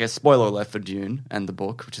 I guess, spoiler alert for Dune and the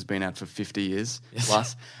book, which has been out for 50 years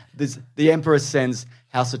plus. The Emperor sends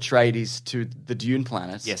House Atreides to the Dune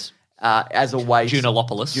planet. Yes. As a way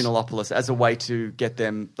Junolopolis, as a way to get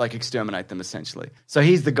them, like, exterminate them, essentially. So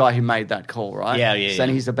he's the guy who made that call, right? Yeah. And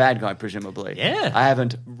he's a bad guy, presumably. Yeah. I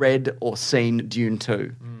haven't read or seen Dune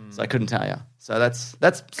 2, so I couldn't tell you. So that's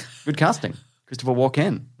good casting. Christopher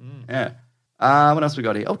Walken. Yeah. What else we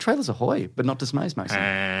got here? Oh, Trailers Ahoy, but not Dismays, Mason.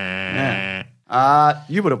 Yeah.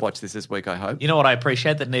 You would have watched this week, I hope. You know what? I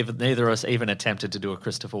appreciate that neither of us even attempted to do a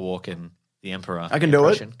Christopher Walken, the Emperor. I can do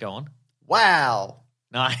it. Go on. Wow.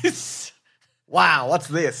 Nice. Wow, what's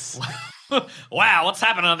this? Wow, what's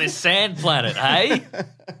happening on this sand planet, hey?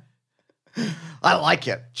 I like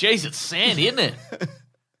it. Jeez, it's sand, isn't it?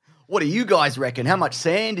 What do you guys reckon? How much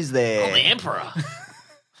sand is there? Oh, the Emperor.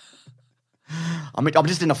 I'm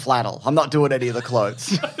just in a flannel. I'm not doing any of the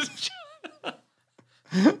clothes.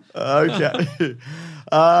 Okay.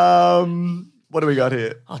 What do we got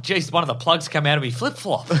here? Oh, jeez, one of the plugs come out of me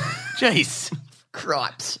flip-flop. Jeez.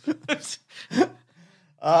 Cripes.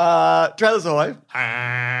 Trailers Ahoy,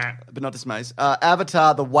 but not Dismays.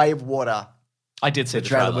 Avatar: The Way of Water. I did see The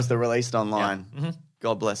trailer was released online. Yeah.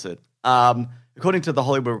 God bless it. According to the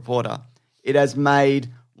Hollywood Reporter, it has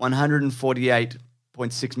made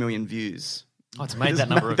 148.6 million views. Oh, it's made that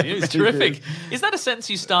number of views. Terrific. Is that a sentence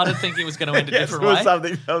you started thinking was going to end a Yes, different it was way?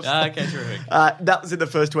 something else. Okay, terrific. That was in the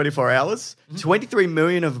first 24 hours, 23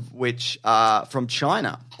 million of which are from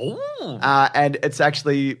China. Ooh. And it's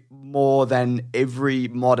actually more than every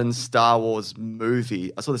modern Star Wars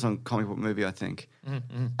movie. I saw this on Comic Book Movie, I think,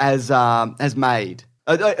 has made,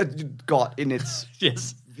 got in its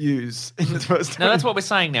Yes. views in the first. No, that's what we're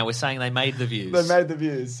saying now. We're saying they made the views. They made the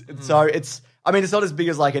views. And so it's not as big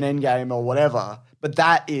as like an Endgame or whatever, but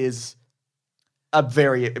that is a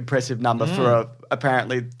very impressive number for a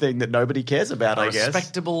apparently thing that nobody cares about, I guess.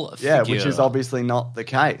 Respectable figure. Yeah, which is obviously not the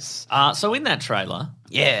case. So in that trailer,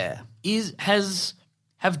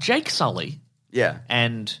 have Jake Sully Yeah.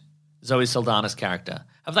 and Zoe Saldana's character,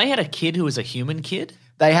 have they had a kid who is a human kid?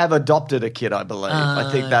 They have adopted a kid, I believe.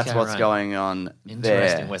 I think that's okay, what's right. going on Interesting.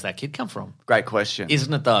 there. Where's that kid come from? Great question.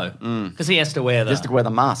 Isn't it though? Because he has to wear the Just to wear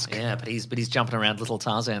the mask. Yeah, but he's jumping around little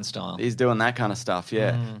Tarzan style. He's doing that kind of stuff,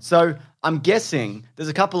 yeah. So I'm guessing there's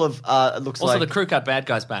a couple of, it looks Also, like... the crew cut bad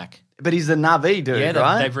guy's back. But he's a Na'vi dude, Yeah,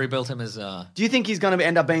 right? they've rebuilt him as... Do you think he's going to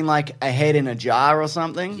end up being like a head in a jar or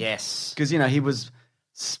something? Yes. Because, he was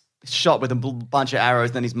shot with a bunch of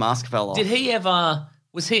arrows, then his mask fell off. Did he ever...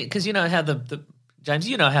 Was he... Because you know how the James,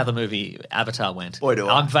 you know how the movie Avatar went. Boy, do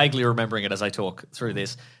I. I'm vaguely remembering it as I talk through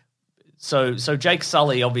this. So Jake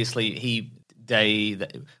Sully, obviously, were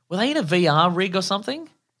they in a VR rig or something?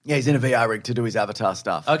 Yeah, he's in a VR rig to do his Avatar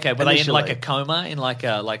stuff. Okay, were they in Initially. like a coma,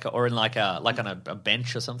 on a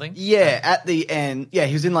bench or something? Yeah, at the end, he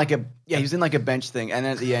was in like a bench thing, and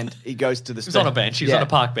then at the end he goes to the. He was on a bench. He was on a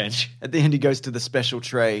park bench. At the end, he goes to the special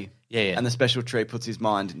tree. Yeah. And the special tree puts his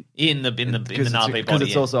mind in the Na'vi body. Because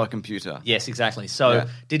it's also a computer. Yes, exactly. So,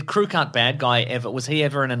 did Crew Cut Bad Guy ever? Was he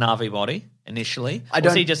ever in a Na'vi body initially?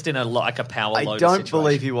 Was he just in a power loader I don't situation?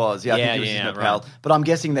 believe he was. Yeah, I think he was just in a power. right. But I'm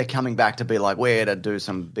guessing they're coming back to be like, we're to do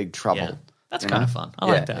some big trouble. Yeah. That's kind of fun. I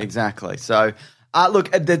like that. Exactly. So,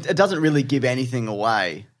 look, it doesn't really give anything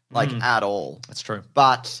away, at all. That's true.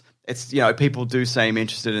 But it's, people do seem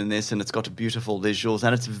interested in this, and it's got beautiful visuals,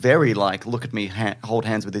 and it's very look at me, hold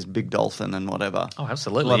hands with this big dolphin and whatever. Oh,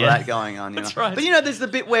 absolutely. A lot of that going on. That's right. But there's the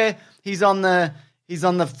bit where he's on the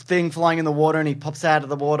thing flying in the water, and he pops out of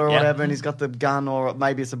the water or whatever, and he's got the gun, or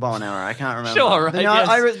maybe it's a bow and arrow. I can't remember. Sure, right. But, yes.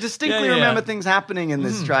 I distinctly Yeah. remember things happening in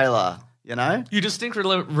this trailer. You distinctly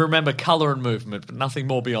remember colour and movement, but nothing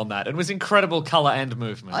more beyond that. It was incredible colour and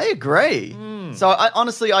movement. I agree. So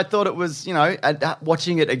honestly, I thought it was,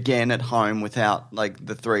 watching it again at home without like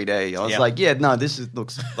the 3D. I was like, yeah, no, it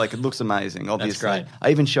looks amazing. Obviously, great.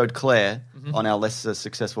 I even showed Claire on our less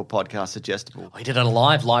successful podcast, Suggestible. We did it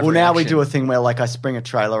live Well, reaction. now we do a thing where like I spring a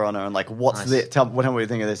trailer on her and like, what's Nice. this? Tell me what do you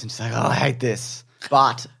think of this? And she's like, oh, I hate this.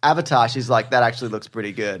 But Avatar, she's like, that actually looks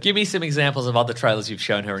pretty good. Give me some examples of other trailers you've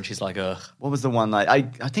shown her, and she's like, ugh. What was the one that I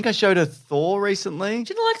think I showed her Thor recently? You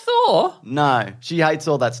didn't like Thor? No, she hates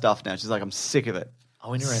all that stuff now. She's like, I'm sick of it.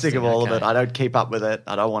 Oh, interesting. Sick of all of Okay. it. I don't keep up with it.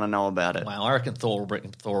 I don't want to know about it. Wow, I reckon Thor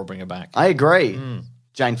will bring her back. I agree.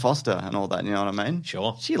 Jane Foster and all that, you know what I mean?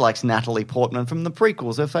 Sure. She likes Natalie Portman from the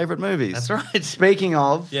prequels, her favourite movies. That's right. Speaking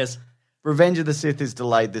of, Yes. Revenge of the Sith is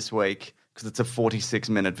delayed this week because it's a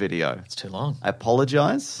 46-minute video. It's too long. I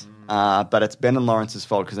apologise, but it's Ben and Lawrence's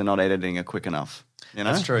fault because they're not editing it quick enough. You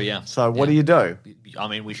know? That's true, yeah. So what do you do? I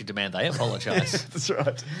mean, we should demand they apologise. That's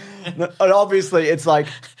right. And obviously, it's like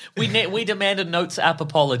we demanded Notes app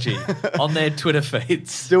apology on their Twitter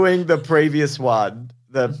feeds. doing the previous one,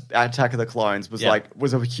 the Attack of the Clones,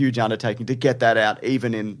 was a huge undertaking to get that out,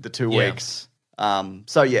 even in the 2 weeks.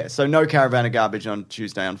 So no Caravan of Garbage on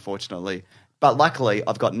Tuesday, unfortunately. But luckily,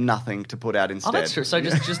 I've got nothing to put out instead. Oh, that's true. So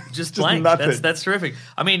just blank. nothing. That's terrific.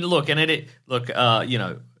 I mean, look,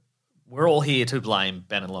 we're all here to blame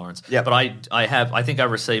Ben and Lawrence. Yep. But I think I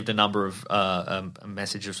received a number of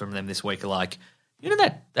messages from them this week like,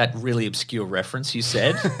 that really obscure reference you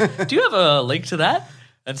said? Do you have a link to that?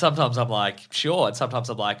 And sometimes I'm like, sure. And sometimes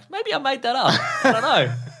I'm like, maybe I made that up.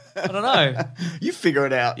 I don't know. You figure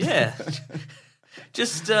it out. Yeah.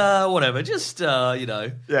 Just whatever. Just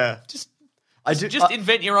Yeah. Just I do.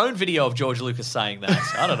 invent your own video of George Lucas saying that.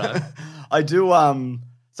 I don't know. I do.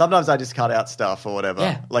 Sometimes I just cut out stuff or whatever,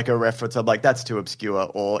 Yeah. like a reference. I'm like, that's too obscure,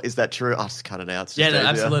 or is that true? I'll just cut it out. It's just easier.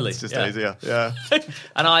 absolutely. It's just Yeah. easier. Yeah.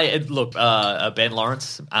 And Ben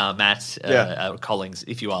Lawrence, Matt Collings,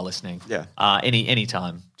 if you are listening, any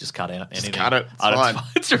time, just cut out anything. cut it. It's fine.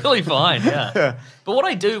 It's really fine. Yeah. But what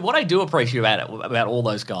I do appreciate about all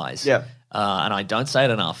those guys, and I don't say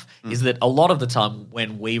it enough, is that a lot of the time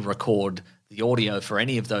when we record the audio for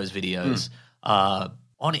any of those videos, I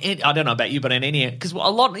don't know about you, but in any, because a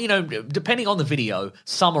lot, depending on the video,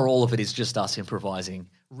 some or all of it is just us improvising,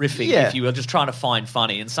 riffing. Yeah. If you are just trying to find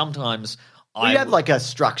funny, and sometimes We have like a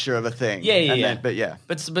structure of a thing.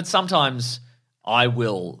 But sometimes I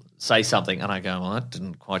will say something and I go, well, that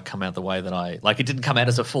didn't quite come out the way that it didn't come out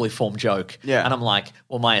as a fully formed joke. Yeah. And I'm like,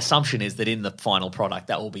 well, my assumption is that in the final product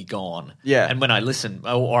that will be gone. Yeah. And when I listen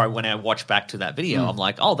or when I watch back to that video, I'm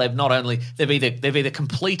like, oh, they've either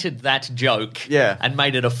completed that joke and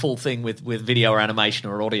made it a full thing with video or animation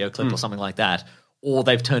or audio clip or something like that, or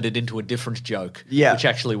they've turned it into a different joke, which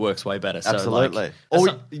actually works way better. Absolutely.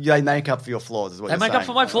 So, they make up for your flaws, is what they you're make saying. up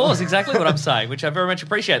for my flaws, exactly what I'm saying, which I very much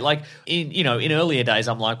appreciate. Like in earlier days,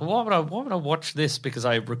 I'm like, well, why would I watch this because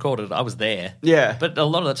I recorded it? I was there. Yeah. But a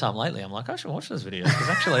lot of the time lately, I'm like, I should watch those videos because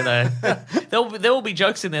actually there will be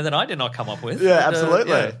jokes in there that I did not come up with. Yeah, But,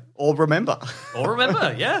 absolutely. Or remember. Or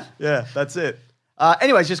remember, yeah. Yeah, that's it.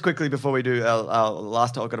 Anyways, just quickly before we do our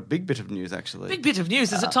last, I've got a big bit of news actually. Big bit of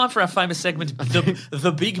news. Is it time for our famous segment,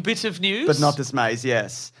 the big bit of news? But not this maze,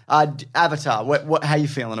 yes. Avatar, how you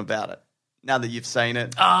feeling about it now that you've seen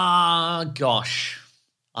it? Gosh.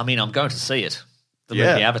 I mean, I'm going to see it. The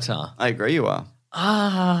movie Avatar. I agree you are.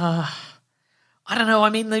 I don't know.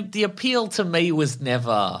 I mean, the appeal to me was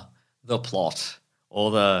never the plot or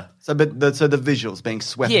the So the visuals being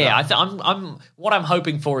swept up. I'm what I'm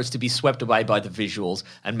hoping for is to be swept away by the visuals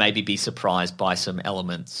and maybe be surprised by some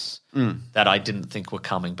elements that I didn't think were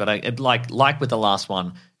coming. But like with the last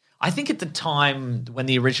one, I think at the time when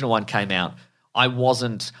the original one came out, I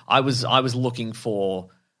was looking for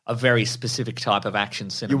a very specific type of action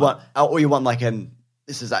cinema. You want like I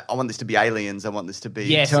want this to be Aliens. I want this to be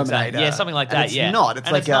Terminator. Exactly. Yeah, something like that. It's not.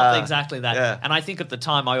 It's not exactly that. Yeah. And I think at the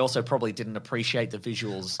time I also probably didn't appreciate the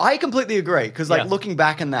visuals. I completely agree because looking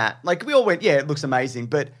back on that, like we all went, it looks amazing,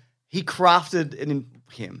 but he crafted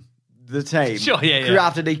the team,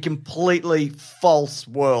 crafted a completely false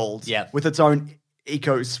world with its own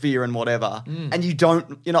ecosphere and whatever, and you're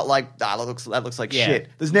not like, that looks like shit.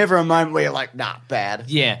 There's never a moment where you're like, nah, bad.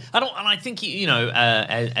 Yeah, I think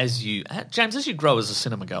as you grow as a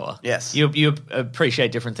cinema goer, yes, you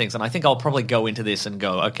appreciate different things, and I think I'll probably go into this and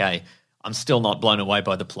go, okay, I'm still not blown away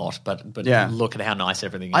by the plot, but look at how nice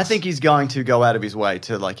everything is. I think he's going to go out of his way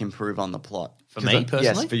to like improve on the plot For me personally?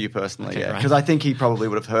 Yes, for you personally, Okay, yeah. great. Because I think he probably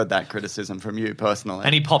would have heard that criticism from you personally.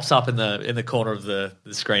 And he pops up in the corner of the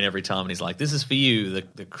screen every time, and he's like, "This is for you,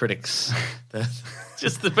 the critics,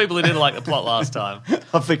 just the people who didn't like the plot last time.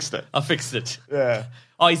 I fixed it. I fixed it." Yeah.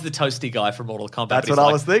 Oh, he's the toasty guy from Mortal Kombat. That's but he's what I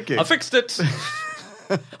like, was thinking. I fixed it.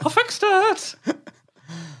 I fixed it.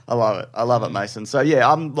 I love it, Mason. So yeah,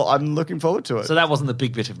 I'm looking forward to it. So that wasn't the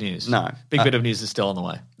big bit of news. No. Big bit of news is still on the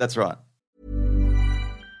way. That's right.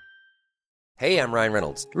 Hey, I'm Ryan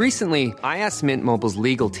Reynolds. Recently, I asked Mint Mobile's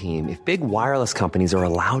legal team if big wireless companies are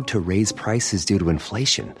allowed to raise prices due to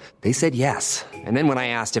inflation. They said yes. And then when I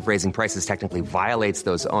asked if raising prices technically violates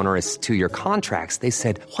those onerous 2-year contracts, they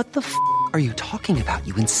said, "What the f*** are you talking about,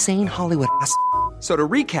 you insane Hollywood ass?" So to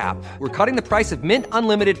recap, we're cutting the price of Mint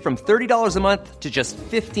Unlimited from $30 a month to just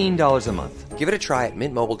 $15 a month. Give it a try at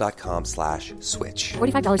mintmobile.com/switch.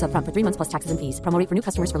 $45 up front for 3 months plus taxes and fees. Promo rate for new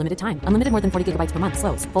customers for limited time. Unlimited more than 40 gigabytes per month.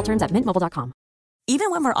 Slows full terms at mintmobile.com.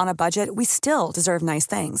 Even when we're on a budget, we still deserve nice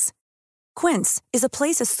things. Quince is a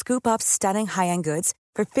place to scoop up stunning high-end goods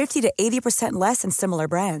for 50 to 80% less than similar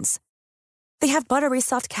brands. They have buttery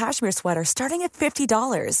soft cashmere sweaters starting at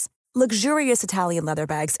 $50, luxurious Italian leather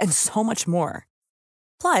bags, and so much more.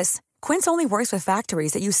 Plus, Quince only works with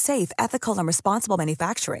factories that use safe, ethical, and responsible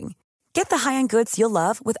manufacturing. Get the high-end goods you'll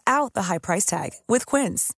love without the high price tag with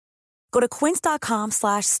Quince. Go to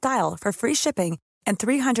quince.com/style for free shipping and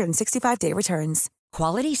 365-day returns.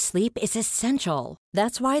 Quality sleep is essential.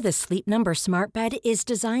 That's why the Sleep Number Smart Bed is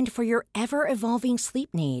designed for your ever-evolving sleep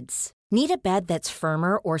needs. Need a bed that's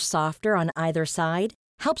firmer or softer on either side?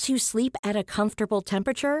 Helps you sleep at a comfortable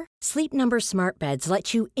temperature? Sleep Number Smart Beds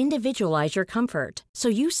let you individualize your comfort, so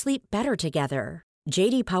you sleep better together.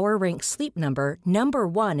 J.D. Power ranks Sleep Number number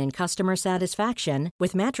 1 in customer satisfaction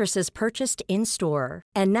with mattresses purchased in-store.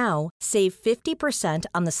 And now, save 50%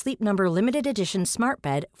 on the Sleep Number Limited Edition Smart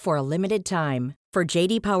Bed for a limited time. For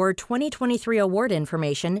J.D. Power 2023 award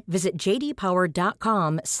information, visit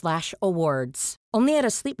jdpower.com/awards. Only at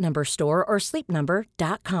a Sleep Number store or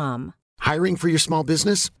sleepnumber.com. Hiring for your small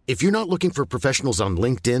business? If you're not looking for professionals on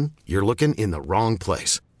LinkedIn, you're looking in the wrong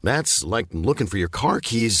place. That's like looking for your car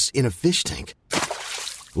keys in a fish tank.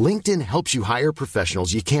 LinkedIn helps you hire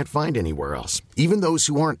professionals you can't find anywhere else, even those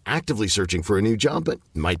who aren't actively searching for a new job but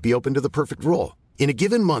might be open to the perfect role. In a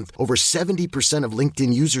given month, over 70% of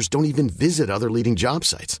LinkedIn users don't even visit other leading job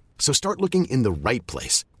sites. So start looking in the right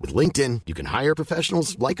place. With LinkedIn, you can hire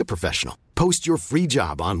professionals like a professional. Post your free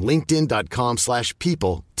job on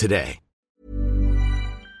linkedin.com/people today.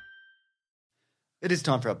 It is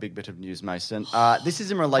time for our big bit of news, Mason. This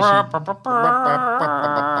is in relation.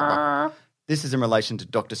 This is in relation to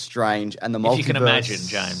Doctor Strange and the multiverse. If you can imagine,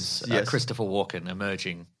 James, Yes. Christopher Walken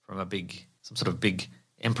emerging from some sort of big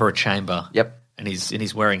emperor chamber. Yep. And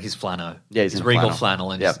he's wearing his flannel. Yeah, he's his in a regal flannel.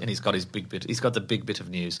 flannel, and, Yep. he's got his big bit. He's got the big bit of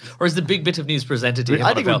news, or is the big bit of news presented to him?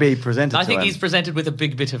 I think it would be presented. I to think him. he's presented with a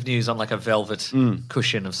big bit of news on like a velvet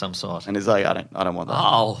cushion of some sort. And he's like, I don't want that.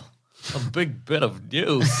 Oh, a big bit of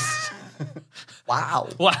news. Wow.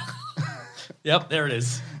 Wow. Yep, there it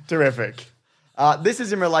is. Terrific. This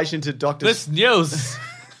is in relation to Doctor. This news,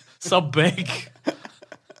 so big.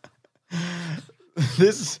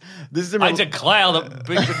 This is in I declare the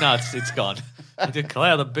big bit. No, it's gone. I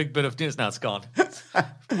declare the big bit of news. Now it's gone.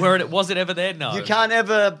 Was it ever there? No. You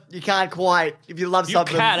can't quite. If you love You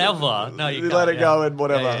something, can't ever. No, you can't. let it Yeah. go and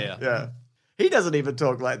whatever. Yeah. He doesn't even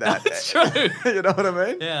talk like that. It's true. You know what I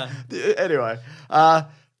mean? Yeah. Anyway,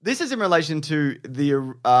 this is in relation to the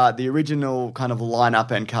original kind of lineup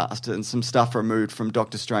and cast and some stuff removed from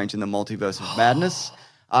Doctor Strange in the Multiverse of Madness.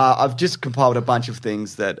 I've just compiled a bunch of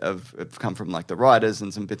things that have come from like the writers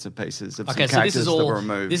and some bits and pieces of some Okay, so characters this is that all were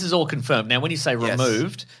removed. This is all confirmed. Now, when you say Yes.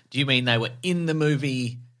 removed, do you mean they were in the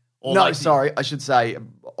movie? Or No, like sorry, I should say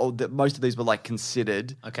most of these were like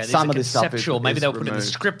considered. Okay, these some are of this stuff conceptual. Maybe is they were put in the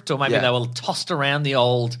removed. script, or maybe Yeah. they were tossed around the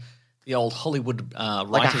old Hollywood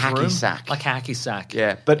writers' hacky room, sack. like a hacky sack.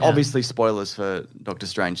 Yeah, but obviously spoilers for Doctor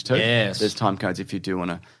Strange too. Yes. There's time codes if you do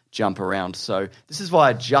want to jump around. So this is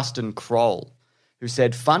via Justin Kroll, who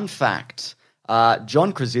said, fun fact,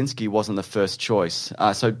 John Krasinski wasn't the first choice.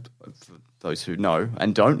 So for those who know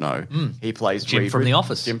and don't know, he plays Jim from The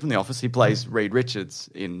Office. Jim from The Office. He plays Reed Richards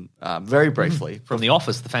in very briefly. From The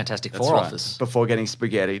Office, the Fantastic That's Four right, office. before getting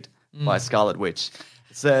spaghettied by Scarlet Witch.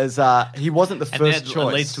 It says he wasn't the And first that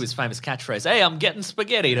choice. leads to his famous catchphrase, "Hey, I'm getting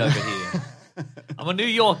spaghettied over here. I'm a New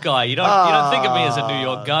York guy. You don't think of me as a New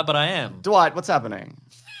York guy, but I am. Dwight, what's happening?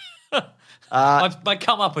 My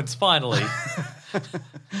comeuppance, finally."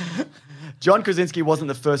 John Krasinski wasn't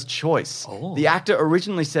the first choice. Oh. The actor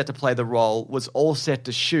originally set to play the role was all set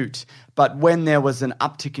to shoot, but when there was an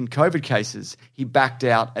uptick in COVID cases, he backed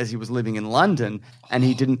out as he was living in London, and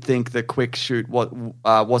he didn't think the quick shoot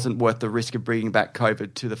wasn't worth the risk of bringing back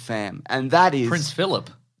COVID to the fam. And that is... Prince Philip.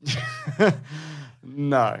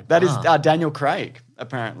 No, that is Daniel Craig,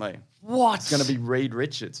 apparently. What? It's going to be Reed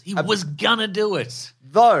Richards. He was going to do it.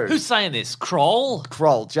 Though... Who's saying this? Kroll?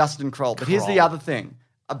 Justin Kroll. But here's the Kroll. other thing.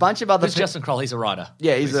 A bunch of other... Who's Justin Kroll? He's a writer.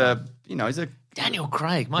 Yeah, he's a... Daniel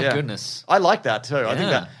Craig, my goodness. I like that too. I think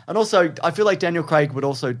Yeah. that... And also, I feel like Daniel Craig would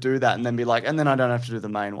also do that and then be like, and then I don't have to do the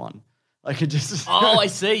main one. I could just... Oh, I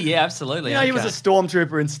see. Yeah, absolutely. He was a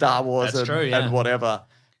stormtrooper in Star Wars and whatever.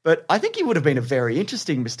 But I think he would have been a very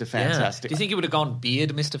interesting Mr. Fantastic. Do you think he would have gone beard,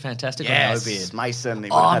 Mr. Fantastic, Yes, or no beard? Mason. He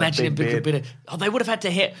would have had imagine a him big big beard. bit. They would have had to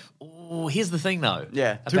hair. Oh, here's the thing, though.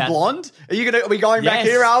 Yeah, too blonde? Are we going back Yes.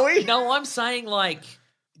 here, are we? No, I'm saying like...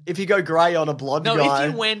 If you go grey on a blonde guy...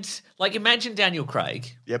 if you went... Like, imagine Daniel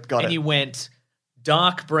Craig. Yep, got it. And you went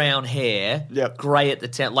dark brown hair, grey at the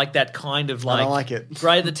temple, like that kind of like... I don't like it.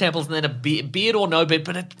 Grey at the temples and then a beard or no beard,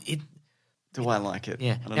 but it Do I like it?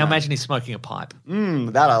 yeah. I don't Now know. imagine he's smoking a pipe.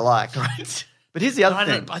 That I like. Right. But here's the other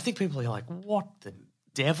thing. I think people are like, what the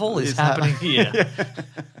devil is Is happening here?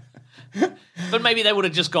 But maybe they would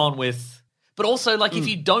have just gone with... But also, like, if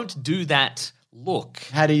you don't do that look...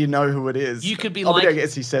 How do you know who it is? You could be but like... I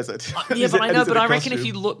guess he says it. Yeah, but I know. Is it But a I reckon if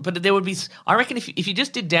costume? you look... But there would be... I reckon if you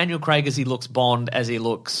just did Daniel Craig as he looks Bond, as he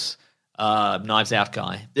looks Knives Out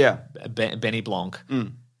guy, Yeah. Benny Blanc,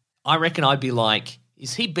 I reckon I'd be like,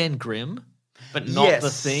 is he Ben Grimm? But not Yes. the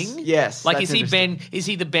thing? Yes, Like, that's is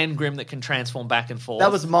he the Ben Grimm that can transform back and forth?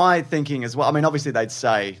 That was my thinking as well. I mean, obviously they'd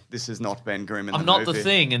say this is not Ben Grimm in I'm the not movie. the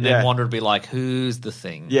thing. And then Wanda would be like, who's the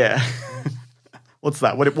thing? Yeah. What's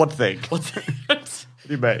that? What thing? What's What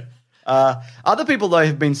do you mean? Other people, though,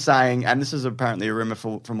 have been saying, and this is apparently a rumor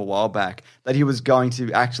from a while back, that he was going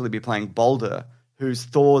to actually be playing Balder, who's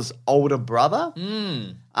Thor's older brother.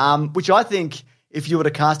 Which I think, if you were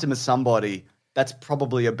to cast him as somebody, that's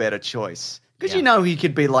probably a better choice. Because you know he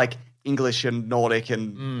could be like English and Nordic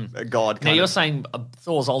and a god. Now, you're saying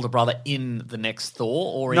Thor's older brother in the next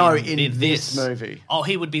Thor, or No, in in this movie. Oh,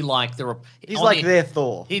 he would be like He's like their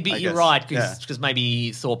Thor. He'd be. I You're guess. right, Yeah. because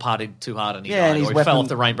maybe Thor partied too hard and he Yeah, and died, his or he fell weapon- off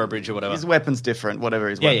the Rainbow Bridge or whatever. His weapon's different, whatever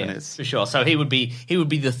his weapon is. for sure. So he would be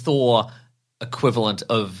the Thor equivalent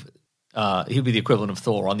of. He would be the equivalent of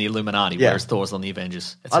Thor on the Illuminati, Yeah. whereas Thor's on the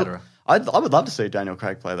Avengers, etc. I would love to see Daniel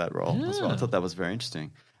Craig play that role as well. I thought that was very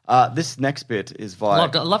interesting. This next bit is via...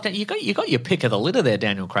 Loved it. You got your pick of the litter there,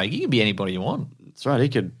 Daniel Craig. You can be anybody you want. That's right. He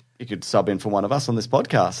could sub in for one of us on this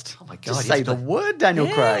podcast. Oh my God, Just yes, say the but- word, Daniel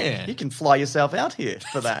Yeah. Craig. You can fly yourself out here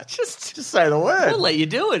for that. just say the word. We'll let you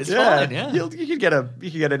do it. It's fine. Yeah. You could get an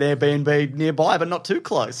Airbnb nearby, but not too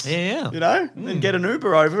close. Yeah. You know, and get an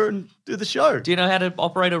Uber over and do the show. Do you know how to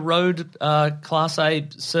operate a Rode Class A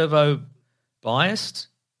servo biased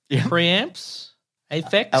preamps?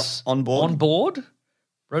 Apex on board?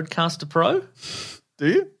 Rodecaster Pro? Do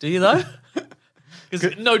you? Do you though?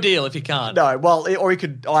 Because no deal if you can't. No. Well,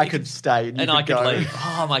 I could stay and, you And I could go. leave.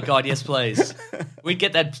 Oh my God, yes, please. We'd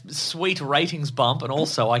get that sweet ratings bump, and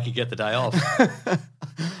also I could get the day off.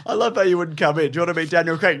 I love how you wouldn't come in. Do you want to meet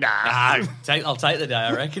Daniel Craig? Nah. I'll take the day,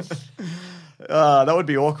 I reckon. That would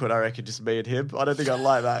be awkward, I reckon, just me and him. I don't think I'd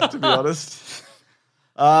like that, to be honest.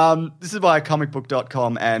 This is by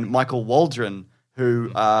comicbook.com, and Michael Waldron,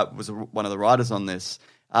 who was one of the writers on this,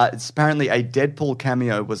 it's apparently a Deadpool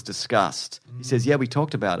cameo was discussed. He says, we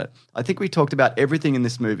talked about it. I think we talked about everything in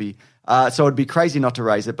this movie, so it'd be crazy not to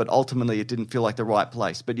raise it, but ultimately it didn't feel like the right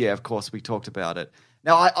place. But yeah, of course, we talked about it.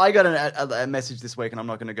 Now, I got a message this week, and I'm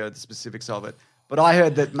not going to go to the specifics of it, but I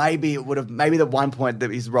heard that maybe at one point that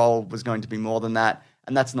his role was going to be more than that,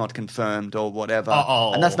 and that's not confirmed or whatever.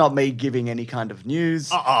 Uh-oh. And that's not me giving any kind of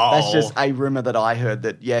news. Uh-oh. That's just a rumor that I heard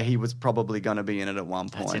that, he was probably going to be in it at one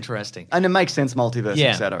point. That's interesting. And it makes sense, multiverse,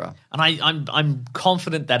 etc. And I'm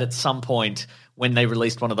confident that at some point when they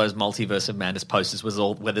released one of those Multiverse of Madness posters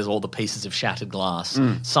where there's all the pieces of shattered glass,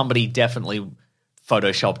 somebody definitely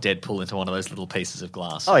photoshopped Deadpool into one of those little pieces of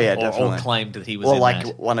glass. Oh, yeah, or definitely. Or claimed that he was or in like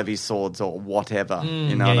that. one of his swords or whatever.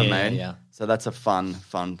 You know what I mean? Yeah. So that's a fun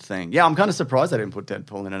thing. Yeah, I'm kind of surprised they didn't put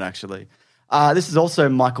Deadpool in it, actually. This is also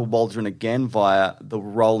Michael Waldron again via The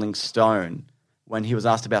Rolling Stone when he was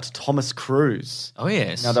asked about Thomas Cruise. Oh,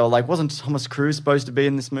 yes. Now, they were like, wasn't Thomas Cruise supposed to be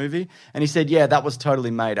in this movie? And he said, that was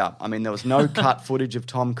totally made up. I mean, there was no cut footage of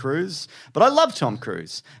Tom Cruise, but I love Tom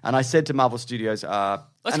Cruise. And I said to Marvel Studios...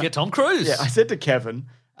 Let's get Tom Cruise. Yeah, I said to Kevin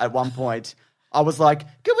at one point, I was like,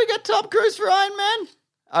 can we get Tom Cruise for Iron Man?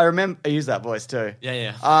 I remember I use that voice too.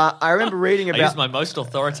 Yeah. I remember reading I about use my most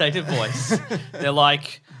authoritative voice. They're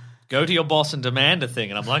like, go to your boss and demand a thing.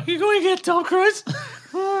 And I'm like, you going to get Tom Cruise?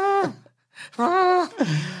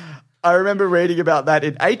 I remember reading about that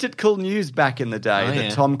in Ain't It Cool News back in the day that yeah.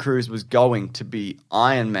 Tom Cruise was going to be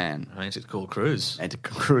Iron Man. Ain't it cool, Cruise? Ain't It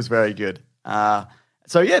Cool Cruise, very good.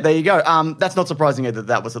 So yeah, there you go. That's not surprising either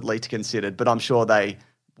that was at least considered, but I'm sure they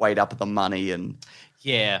weighed up the money and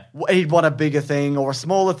Yeah. he'd want a bigger thing or a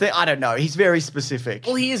smaller thing. I don't know. He's very specific.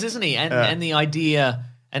 Well, he is, isn't he? And the idea,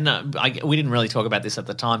 and we didn't really talk about this at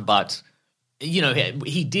the time, but you know,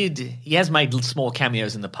 he has made small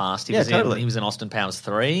cameos in the past. He was in Austin Powers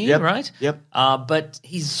 3, right? Yep. But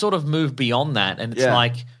he's sort of moved beyond that, and it's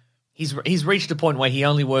like he's reached a point where he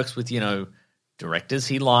only works with, you know, directors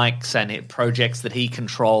he likes and projects that he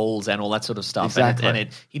controls and all that sort of stuff. Exactly. And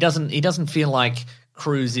he doesn't feel like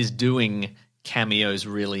Cruise is doing cameos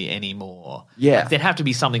really anymore. Yeah. Like, there'd have to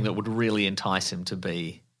be something that would really entice him to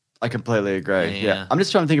be. I completely agree. Yeah. I'm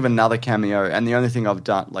just trying to think of another cameo, and the only thing I've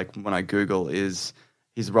done, like when I Google, is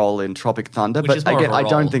his role in Tropic Thunder. Which but is more again, of a I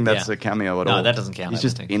don't role, think that's yeah. a cameo at all. No, that doesn't count. He's I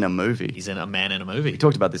just don't think. in a movie. He's in a man in a movie. We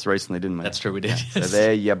talked about this recently, didn't we? That's true, we did. So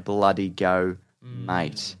there you bloody go,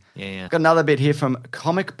 mate. Yeah. Got another bit here from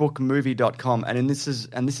comicbookmovie.com, and this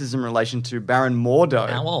is in relation to Baron Mordo.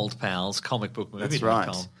 Our old pals, comicbookmovie.com. That's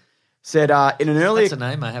right. Said in an earlier... That's a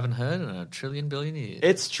name I haven't heard in a trillion billion years.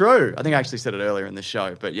 It's true. I think I actually said it earlier in the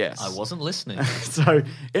show, but yes. I wasn't listening. So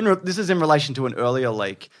this is in relation to an earlier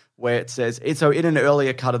leak where it says, in an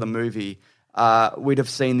earlier cut of the movie, we'd have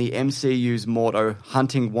seen the MCU's Mordo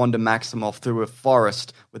hunting Wanda Maximoff through a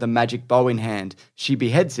forest with a magic bow in hand. She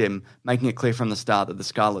beheads him, making it clear from the start that the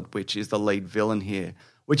Scarlet Witch is the lead villain here.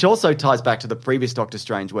 Which also ties back to the previous Doctor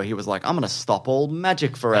Strange where he was like, I'm going to stop all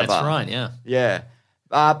magic forever. That's right, yeah. Yeah.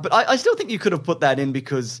 But I still think you could have put that in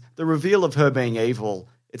because the reveal of her being evil,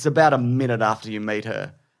 it's about a minute after you meet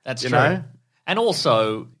her. That's you true. know? And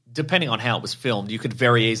also, depending on how it was filmed, you could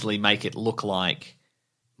very easily make it look like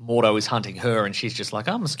Mordo is hunting her and she's just like,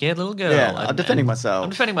 I'm a scared little girl. Yeah, and, I'm defending myself. I'm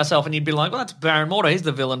defending myself. And you'd be like, well, that's Baron Mordo. He's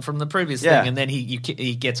the villain from the previous thing. And then he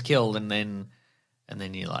gets killed and then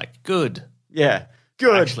you're like, good. Yeah.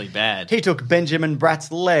 Good. Actually bad. He took Benjamin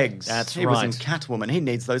Bratt's legs. He was right. in Catwoman. He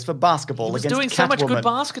needs those for basketball He was against doing Catwoman. so much good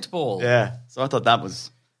basketball. Yeah. So I thought that was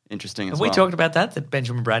interesting as Have well. we talked about that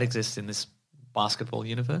Benjamin Bratt exists in this basketball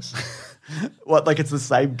universe? What, like it's the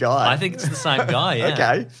same guy? I think it's the same guy, yeah.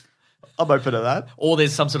 Okay. I'm open to that. Or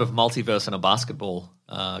there's some sort of multiverse in a basketball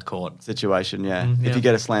court. Situation, yeah. yeah. If you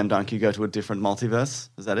get a slam dunk, you go to a different multiverse.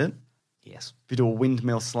 Is that it? Yes. If you do a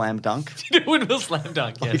windmill slam dunk. Windmill slam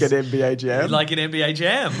dunk, yes. Like an NBA Jam. Like an NBA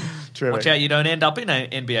Jam. True. Watch out you don't end up in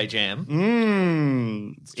an NBA Jam.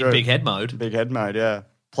 It's In true. big head mode. Big head mode, yeah.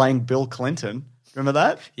 Playing Bill Clinton. Remember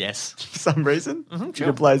that? Yes. For some reason. sure. You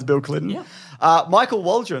could play as Bill Clinton. Yeah. Michael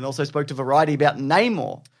Waldron also spoke to Variety about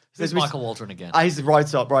Namor. Who's Michael Waldron again? He's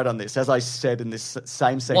right on this, as I said in this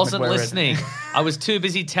same segment. Wasn't listening. I was too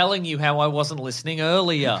busy telling you how I wasn't listening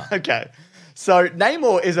earlier. Okay. So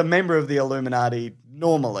Namor is a member of the Illuminati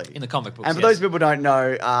normally. In the comic books, And for yes. those people who don't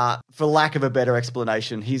know, for lack of a better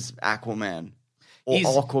explanation, he's Aquaman. Or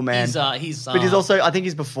Aquaman. But he's also, I think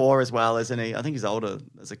he's before as well, isn't he? I think he's older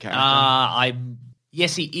as a character.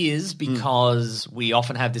 Yes, he is, because we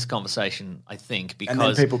often have this conversation, I think. Because, and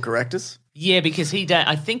then people correct us? Yeah, because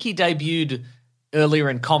I think he debuted earlier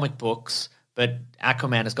in comic books, but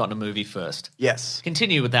Aquaman has gotten a movie first. Yes.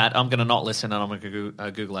 Continue with that. I'm going to not listen, and I'm going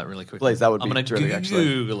to Google that really quickly. Please, that would be I'm going terrific, to actually.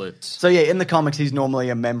 Google it. So yeah, in the comics, he's normally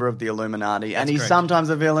a member of the Illuminati, and he's correct. sometimes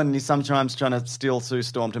a villain, and he's sometimes trying to steal Sue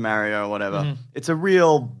Storm to marry her or whatever. Mm-hmm. It's a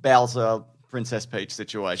real Bowser, Princess Peach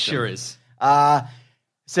situation. Sure is.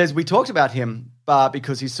 Says, we talked about him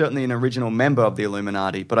because he's certainly an original member of the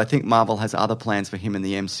Illuminati, but I think Marvel has other plans for him in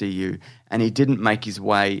the MCU, and he didn't make his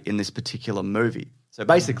way in this particular movie. So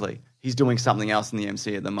basically, he's doing something else in the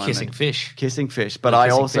MCU at the moment. Kissing fish. Kissing fish. But Yeah, I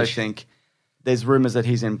kissing also fish. think there's rumors that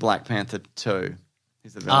he's in Black Panther 2.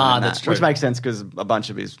 He's the villain in that's that, true. which makes sense because a bunch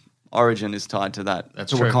of his origin is tied to that,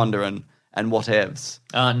 That's to true. Wakanda and whatevs.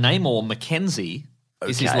 Namor Mackenzie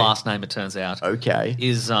is his Okay. last name, it turns out. Okay. It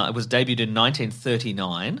was debuted in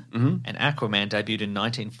 1939, Mm-hmm. and Aquaman debuted in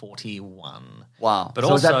 1941. Wow. But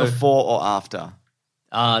so is that also- before or after?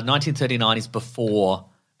 1939 is before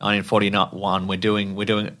 1941. We're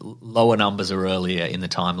doing lower numbers or earlier in the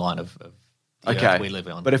timeline of the Okay. Earth we live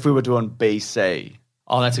on. But if we were doing BC.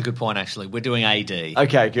 Oh, that's a good point, actually. We're doing AD.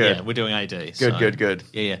 Okay, good. Yeah, we're doing AD. Good.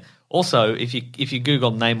 Yeah. Also, if you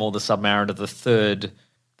Google Namor the Submariner,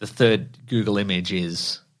 the third Google image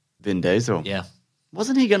is Vin Diesel. yeah,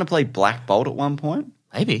 Wasn't he going to play Black Bolt at one point?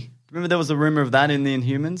 maybe. Remember there was a rumor of that in the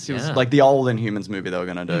Inhumans? It was Yeah. like the old Inhumans movie they were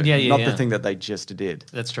going to do. Yeah, Not the thing that they just did.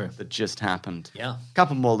 That's true. That just happened. Yeah. A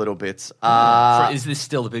couple more little bits. Is this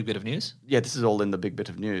still the big bit of news? Yeah, this is all in the big bit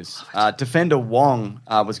of news. Defender Wong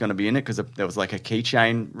was going to be in it because there was like a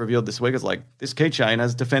keychain revealed this week. It was like, this keychain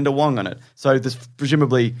has Defender Wong on it. So this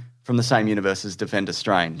presumably from the same universe as Defender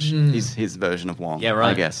Strange. His version of Wong, Yeah,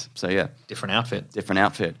 right. I guess. So yeah, Different outfit. different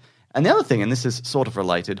outfit. And the other thing, and this is sort of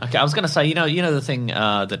related. Okay, I was going to say, you know the thing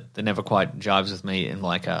that never quite jives with me in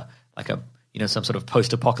like a some sort of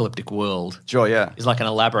post-apocalyptic world. Sure, yeah. Is like an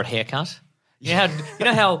elaborate haircut. You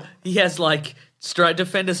know how he has like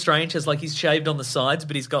Defender Strange has like he's shaved on the sides,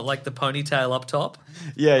 but he's got like the ponytail up top.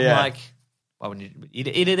 Yeah, I'm yeah. like, why wouldn't you?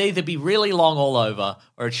 It'd either be really long all over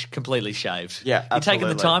or it's completely shaved. Yeah, you're taking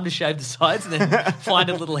the absolutely. time to shave the sides and then find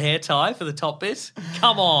a little hair tie for the top bit.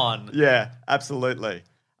 Come on. Yeah, absolutely.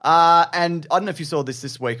 And I don't know if you saw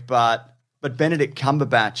this week, but Benedict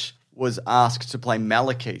Cumberbatch was asked to play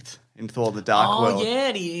Malekith in Thor: The Dark World. Oh yeah,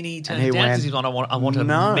 and he turned he it down went, because he's like, I want a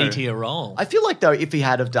 "No." meatier role. I feel like though, if he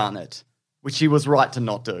had have done it, which he was right to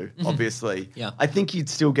not do, obviously, Yeah. I think you'd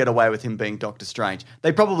still get away with him being Doctor Strange.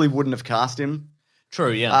 They probably wouldn't have cast him True,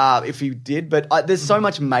 yeah. if he did, but there's so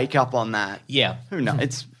much makeup on that. Yeah. Who knows?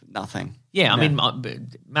 It's nothing. Yeah, I mean,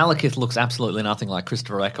 Malekith looks absolutely nothing like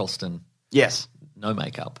Christopher Eccleston. Yes, No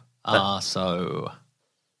makeup. So,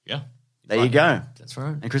 yeah. there you go. That's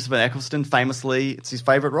right. And Christopher Eccleston, famously, it's his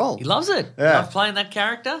favourite role. He loves it. Yeah. Love playing that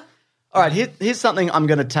character. All right, here's something I'm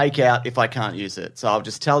going to take out if I can't use it. So I'll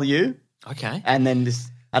just tell you, Okay. and then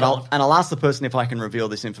I'll ask the person if I can reveal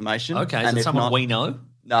this information. Okay, and is it if someone not, we know?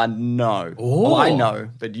 No. Oh. Well, I know,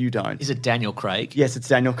 but you don't. Is it Daniel Craig? Yes, it's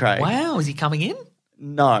Daniel Craig. Wow, is he coming in?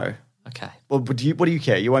 No. Okay. Well, but what do you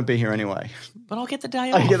care? You won't be here anyway. But I'll get the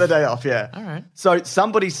day I off. get the day off, yeah. All right. So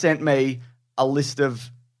somebody sent me a list of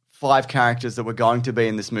 5 characters that were going to be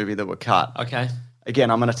in this movie that were cut. Okay. Again,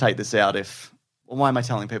 I'm going to take this out if... Well, why am I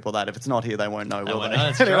telling people that? If it's not here, they won't know, will won't they? know,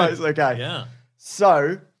 that's true. Anyways, okay. Yeah.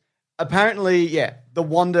 So, apparently, yeah, the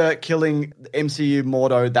Wanda killing the MCU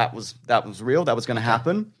Mordo, that was real. That was going to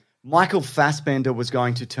happen. Michael Fassbender was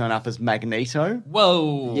going to turn up as Magneto.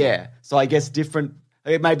 Whoa. Yeah. So I guess different...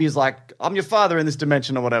 Maybe he's like, I'm your father in this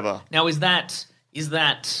dimension or whatever. Now, is that?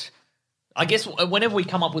 I guess whenever we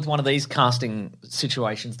come up with one of these casting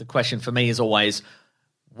situations, the question for me is always,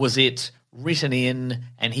 was it written in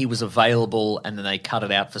and he was available and then they cut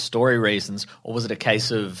it out for story reasons, or was it a case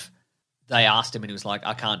of they asked him and he was like,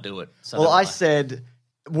 I can't do it? So Well, they were I like, said,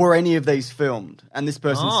 were any of these filmed? And this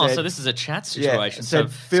person said... so this is a chat situation.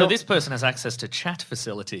 said So this person has access to chat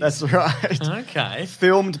facilities. That's right. Okay.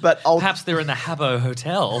 Filmed, but... Perhaps they're in the Habbo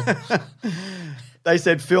Hotel. They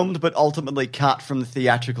said filmed, but ultimately cut from the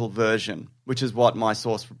theatrical version, which is what my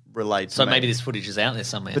source relayed to So me. maybe this footage is out there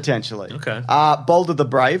somewhere. Potentially. Okay. Boulder the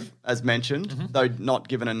Brave, as mentioned, though not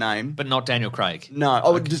given a name. But not Daniel Craig.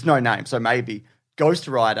 No, just no name, so maybe. Ghost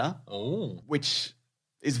Rider, which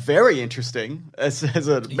is very interesting as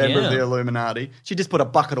a member of the Illuminati. She just put a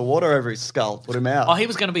bucket of water over his skull, put him out. Oh, he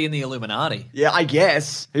was going to be in the Illuminati. Yeah, I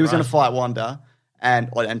guess. He was Right. going to fight Wanda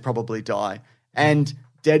and probably die. And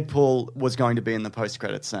Deadpool was going to be in the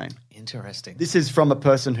post-credits scene. Interesting. This is from a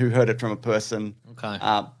person who heard it from a person. Okay.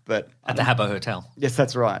 But At the Habbo Hotel. yes,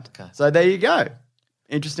 that's right. Okay. So there you go.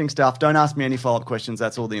 Interesting stuff. Don't ask me any follow-up questions.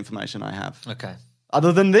 That's all the information I have. Okay.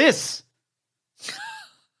 Other than this,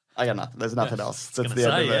 I got nothing. There's nothing else. That's gonna the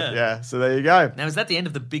end say, of it. yeah. Yeah. So there you go. Now, is that the end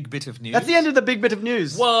of the big bit of news? That's the end of the big bit of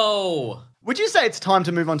news. Whoa. Would you say it's time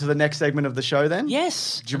to move on to the next segment of the show then?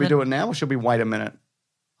 Yes. Should we do it now or should we wait a minute?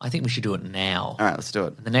 I think we should do it now. All right, let's do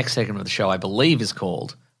it. The next segment of the show, I believe, is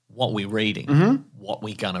called What We Reading, What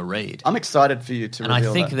We Gonna Read. I'm excited for you to And I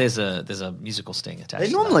reveal think that. there's a musical sting attached.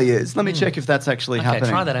 It normally is. Let me check if that's actually Okay, happening.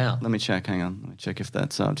 try that out. Let me check. Hang on. Let me check if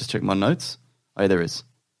that's... just check my notes. Oh, yeah, there is.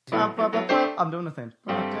 I'm doing the thing.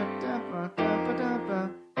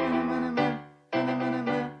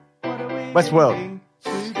 Westworld.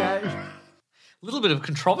 A little bit of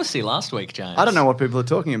controversy last week, James. I don't know what people are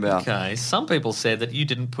talking about. Okay, some people said that you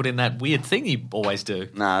didn't put in that weird thing you always do.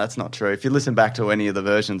 Nah, that's not true. If you listen back to any of the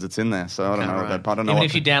versions, it's in there. So I don't know. Right. I don't know. Even what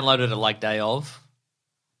if you downloaded it like day of.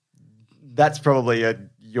 That's probably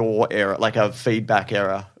your error, like a feedback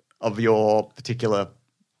error of your particular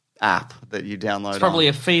app that you download. It's probably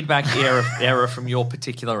a feedback error from your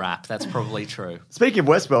particular app. That's probably true. Speaking of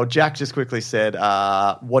Westworld, Jack just quickly said,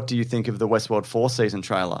 what do you think of the Westworld 4 season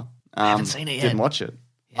trailer? I haven't seen it yet. Didn't watch it.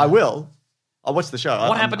 Yeah. I will. I'll watch the show.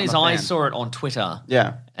 What happened is I saw it on Twitter.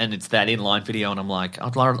 Yeah. And it's that inline video, and I'm like,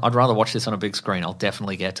 I'd rather watch this on a big screen. I'll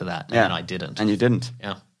definitely get to that. Yeah. And I didn't. And you didn't.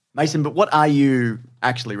 Yeah. Mason, but what are you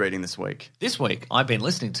actually reading this week? This week, I've been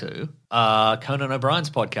listening to Conan O'Brien's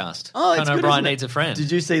podcast. Oh, it's Conan good, O'Brien isn't it? Needs a Friend.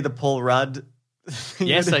 Did you see the Paul Rudd thing?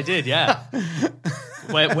 Yes, I did, yeah.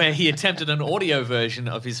 where he attempted an audio version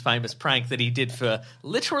of his famous prank that he did for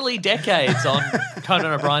literally decades on Conan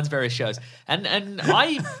O'Brien's various shows. And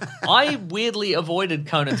I weirdly avoided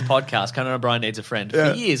Conan's podcast, Conan O'Brien Needs a Friend,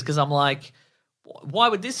 for years because I'm like, why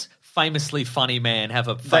would this famously funny man have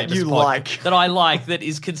a famous podcast that I like, that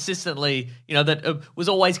is consistently, that was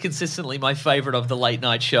always consistently my favorite of the late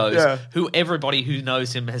night shows, who everybody who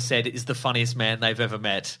knows him has said is the funniest man they've ever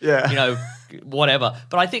met. Yeah. Whatever.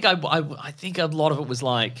 But I think I think a lot of it was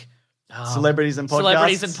like celebrities and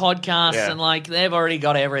podcasts. And like they've already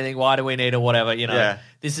got everything. Why do we need or whatever?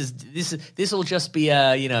 This will just be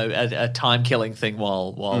a time killing thing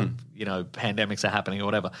while pandemics are happening or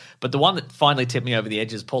whatever. But the one that finally tipped me over the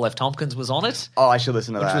edge is Paul F. Tompkins was on it. Oh, I should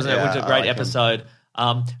listen to that. Which was a great episode.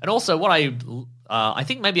 And also what I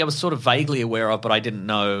think maybe I was sort of vaguely aware of, but I didn't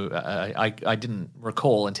know. I didn't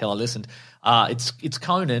recall until I listened. It's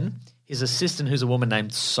Conan, his assistant, who's a woman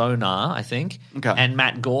named Sonar, I think, and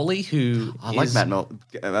Matt Gawley, who I like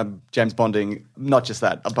Matt James Bonding. Not just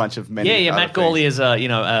that, a bunch of men. Yeah. Matt Gawley is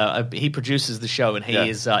he produces the show, and he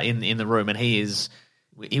is in the room, and he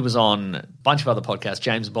was on a bunch of other podcasts.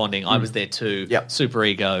 James Bonding, I was there too. Super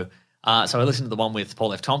Ego. So I listened to the one with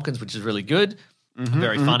Paul F. Tompkins, which is really good.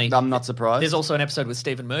 Very funny. I'm not surprised. There's also an episode with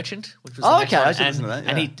Stephen Merchant, which was I should listen to that.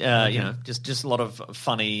 And he, just a lot of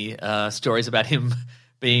funny stories about him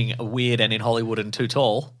being weird and in Hollywood and too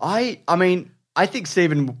tall. I think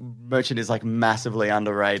Stephen Merchant is like massively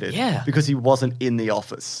underrated. Yeah, because he wasn't in The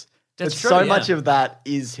Office. That's true. So much of that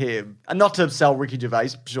is him, and not to sell Ricky Gervais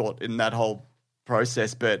short in that whole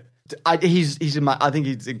process, but I think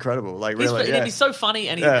he's incredible. Like he's so funny,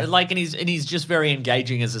 and he's just very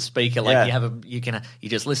engaging as a speaker. Like you're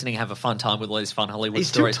just listening, have a fun time with all these fun Hollywood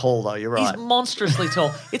stories. He's too tall though. You're right. He's monstrously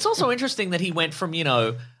tall. It's also interesting that he went from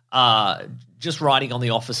just writing on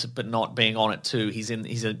The Office but not being on it too. He's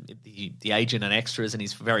the agent and extras, and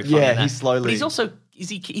he's very funny. Yeah, he's slowly. But he's also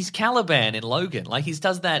he's Caliban in Logan. Like he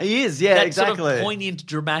does that. He is, that exactly. Sort of poignant,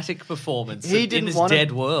 dramatic performance in this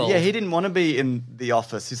dead world. Yeah, he didn't want to be in The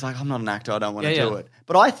Office. He's like, I'm not an actor. I don't want to do it.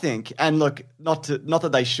 But I think, and look, not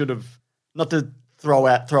that they should have, not to throw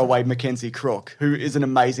away Mackenzie Crook, who is an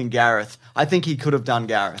amazing Gareth. I think he could have done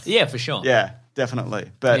Gareth. Yeah, for sure. Yeah. Definitely.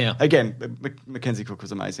 But again, Mackenzie Cook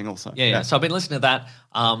was amazing also. Yeah. So I've been listening to that.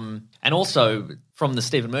 And also from the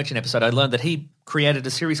Stephen Merchant episode, I learned that he created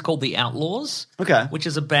a series called The Outlaws. Okay. Which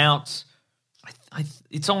is about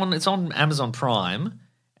it's on Amazon Prime,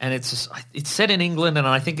 and it's set in England, and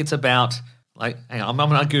I think it's about hang on, I'm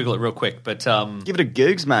going to Google it real quick, but give it a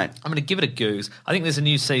googs, mate. I'm going to give it a googs. I think there's a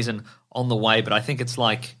new season on the way, but I think it's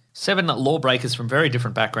like 7 lawbreakers from very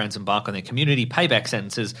different backgrounds embark on their community payback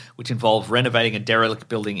sentences, which involve renovating a derelict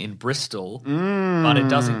building in Bristol, but it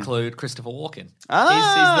does include Christopher Walken. He's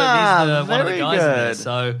the one of the guys in there.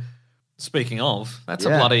 So, speaking of, that's a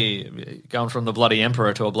bloody going from the bloody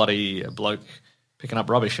emperor to a bloody bloke picking up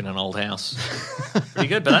rubbish in an old house. Pretty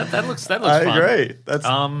good, but that looks fun. I agree. That's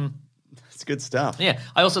good stuff. Yeah,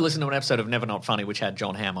 I also listened to an episode of Never Not Funny, which had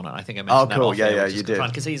John Hamm on it. I think I mentioned that. Oh, cool. Off there, You did.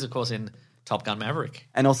 Because he's, of course, in Top Gun Maverick.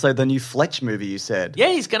 And also the new Fletch movie, you said. Yeah,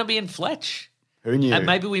 he's going to be in Fletch. Who knew? And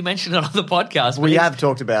maybe we mentioned it on the podcast. We have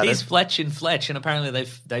talked about it. He's Fletch in Fletch, and apparently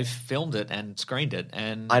they've filmed it and screened it.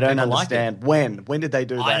 And I don't understand. When did they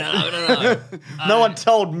do that? I don't know. No one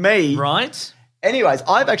told me. Right? Anyways,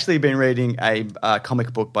 I've actually been reading a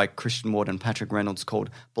comic book by Christian Ward and Patrick Reynolds called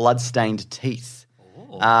Bloodstained Teeth.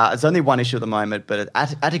 It's only one issue at the moment, but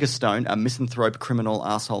Atticus Stone, a misanthrope, criminal,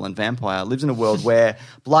 asshole, and vampire, lives in a world where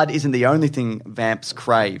blood isn't the only thing vamps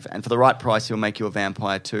crave, and for the right price, he'll make you a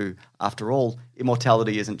vampire too. After all,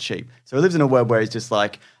 immortality isn't cheap. So he lives in a world where he's just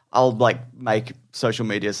like, I'll make social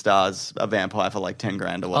media stars a vampire for like 10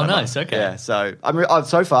 grand or whatever. Oh, nice. Okay. Yeah. So I've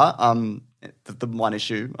so far, the one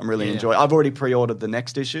issue I'm really enjoying. I've already pre-ordered the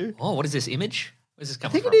next issue. Oh, what is this, Image? Where's this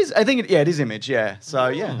coming I think from? it is. It is Image. Yeah. So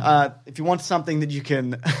if you want something that you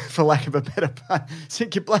can, for lack of a better pun,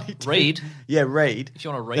 sink your bloody teeth. Read. Yeah, read. If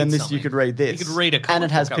you want to read then something. You could read this. You could read a comic and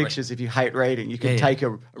it has book, I pictures. If you hate reading, you can take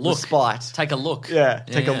a look. respite. Take a look. Yeah,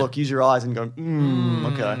 take a look. Use your eyes and go.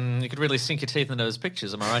 Okay. You could really sink your teeth into those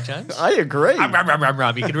pictures. Am I right, James? I agree.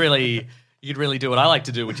 You could really do what I like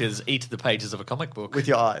to do, which is eat the pages of a comic book with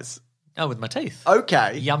your eyes. Oh, with my teeth.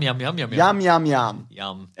 Okay. Yum yum yum yum yum yum yum.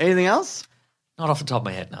 Yum. Anything else? Not off the top of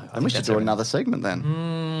my head, no. And we should do another segment then. If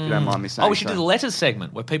you don't mind me saying. We should do the letters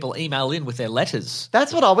segment where people email in with their letters.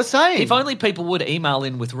 That's what I was saying. If only people would email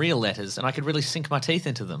in with real letters, and I could really sink my teeth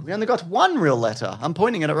into them. We only got one real letter. I'm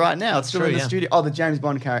pointing at it right now. It's still in the studio. Oh, the James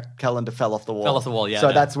Bond calendar fell off the wall. Fell off the wall, yeah.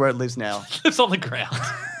 So that's where it lives now. It's on the ground.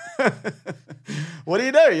 What do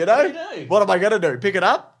you do, you know? What am I going to do? Pick it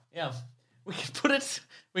up? Yeah. We could put it,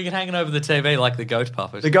 we could hang it over the TV like the goat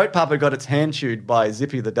puppet. The goat puppet got its hand chewed by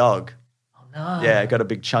Zippy the dog. No. Yeah, it got a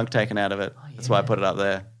big chunk taken out of it. That's why I put it up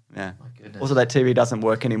there. Yeah. My goodness. Also, that TV doesn't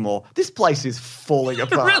work anymore. This place is falling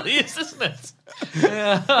apart. It really is, isn't it?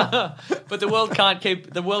 Yeah. But the world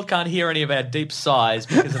can't hear any of our deep sighs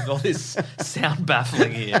because of all this sound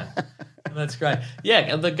baffling here. And that's great. Yeah,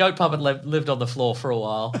 and the goat puppet lived on the floor for a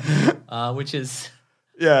while, which is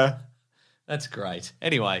that's great.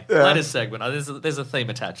 Anyway, latest segment. There's a theme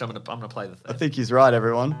attached. I'm gonna play the theme. I think he's right,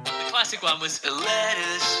 everyone. The classic one was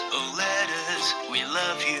Letters, oh letters, we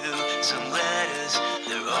love you. Some letters,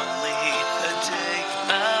 they're only a day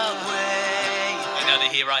away. I know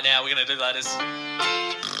they're here right now. We're going to do letters.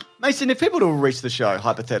 Mason, if people will reach the show,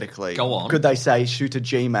 hypothetically, go on. Could they say shoot a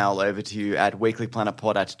Gmail over to you at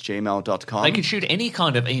weeklyplanetpod@gmail.com? They could shoot any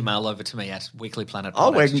kind of email over to me at weeklyplanetpod.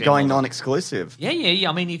 Oh, we're going non-exclusive. Yeah.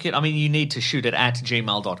 I mean, you need to shoot it at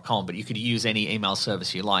gmail.com, but you could use any email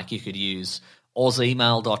service you like. You could use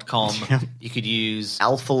AusEmail.com. Yep. You could use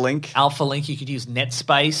AlphaLink. You could use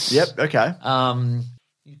NetSpace. Yep. Okay.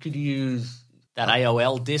 You could use that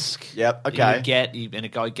AOL disc. Yep. Okay. You would get, and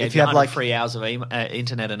it gave you 103 hours of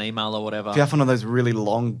internet and email or whatever. If you have one of those really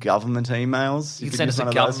long government emails, you can send us a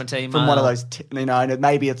government email from one of those. And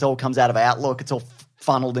maybe it all comes out of Outlook. It's all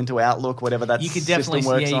funneled into Outlook, whatever that system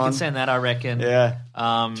works on. You can send that, I reckon. Yeah.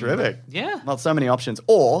 Terrific. Yeah. Well, so many options.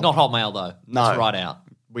 Or not Hotmail though. No. It's right out.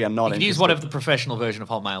 We are not. You can use whatever the professional version of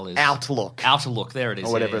Hotmail is. Outlook. There it is.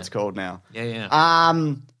 Or whatever it's called now. Yeah.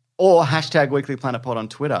 Or hashtag Weekly Planet Pod on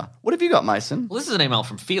Twitter. What have you got, Mason? Well, this is an email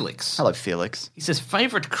from Felix. Hello, Felix. He says,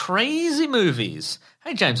 favourite crazy movies.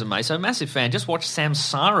 Hey, James and Mason, massive fan. Just watched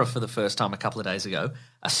Samsara for the first time a couple of days ago.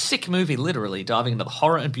 A sick movie, literally, diving into the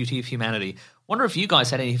horror and beauty of humanity. Wonder if you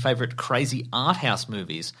guys had any favourite crazy art house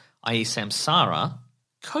movies, i.e. Samsara,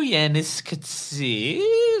 Koyaanisqatsi,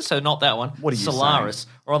 so not that one, what are you Solaris,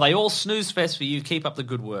 saying? Or are they all snooze fest for you? Keep up the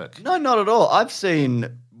good work. No, not at all. I've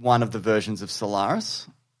seen one of the versions of Solaris.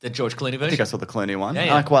 The George Clooney version? I think I saw the Clooney one.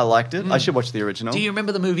 Yeah. I quite liked it. I should watch the original. Do you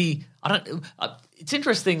remember the movie? It's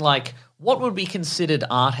interesting, like, what would be considered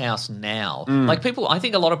art house now? Like, I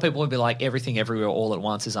think a lot of people would be like, everything everywhere all at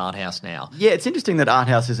once is art house now. Yeah, it's interesting that art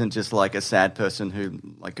house isn't just like a sad person who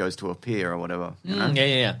like goes to a pier or whatever. You know?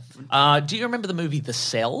 Yeah. Do you remember the movie The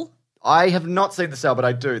Cell? I have not seen The Cell, but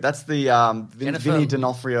I do. That's the Vinny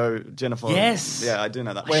D'Onofrio, Jennifer. Yes. Yeah, I do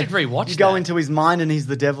know that. I should rewatch that. You go into his mind and he's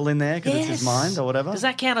the devil in there because it's his mind or whatever. Does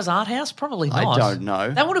that count as art house? Probably not. I don't know.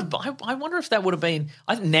 That would have. I wonder if that would have been.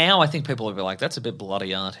 Now I think people would be like, that's a bit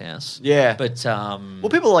bloody art house. Yeah. But well,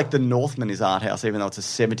 people are like The Northman is art house, even though it's a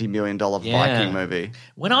 $70 million Viking movie.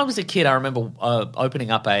 When I was a kid, I remember opening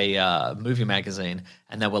up a movie magazine,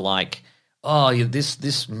 and they were like, oh,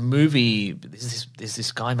 this movie, there's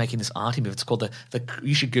this guy making this arty movie. It's called the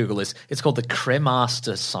you should Google this. It's called the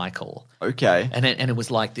Cremaster Cycle. Okay. And it was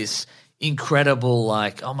like this incredible,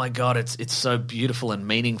 like, oh my God, it's so beautiful and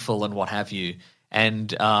meaningful and what have you. And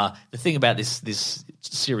the thing about this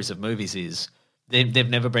series of movies is they've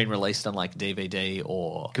never been released on like DVD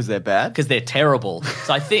or because they're bad, because they're terrible.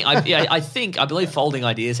 So I believe Folding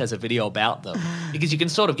Ideas has a video about them because you can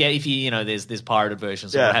sort of get if there's pirated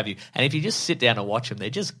versions or what have you, and if you just sit down and watch them, they're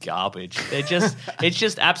just garbage. They're just it's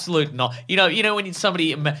just absolute not. When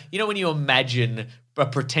when you imagine a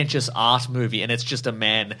pretentious art movie and it's just a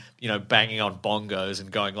man, banging on bongos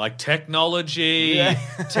and going like technology,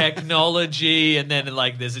 and then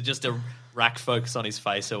like there's just a rack focus on his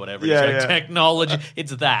face or whatever. Technology.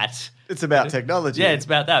 It's that. It's about technology. Yeah, it's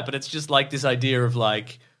about that. But it's just like this idea of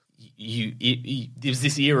like there's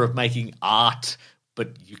this era of making art,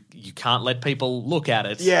 but you can't let people look at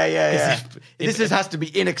it. Yeah. This has to be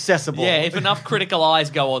inaccessible. Yeah, if enough critical eyes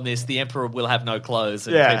go on this, the emperor will have no clothes,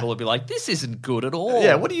 and people will be like, "This isn't good at all."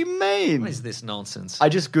 Yeah, what do you mean? What is this nonsense? I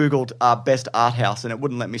just googled best art house, and it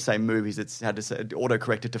wouldn't let me say movies. It's had to say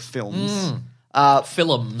auto-corrected to films.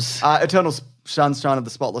 Films. Eternal Sunshine of the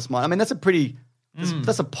Spotless Mind. I mean, that's a pretty...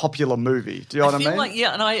 That's a popular movie. Do you know what I mean? Like,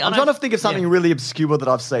 yeah, I'm trying to think of something really obscure that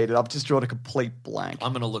I've seen, and I've just drawn a complete blank.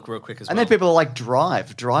 I'm going to look real quick as well. And then people are like,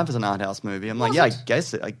 Drive. Drive is an art house movie. I'm like, I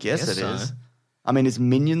guess it so. is. I mean, is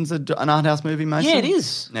Minions an art house movie, Mason? Yeah, it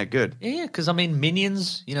is. Yeah, good. Yeah, because I mean,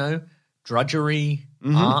 Minions, drudgery,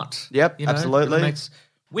 art. Yep, absolutely.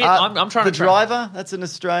 I'm trying the to... Driver, that's an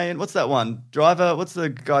Australian... What's that one? Driver, what's the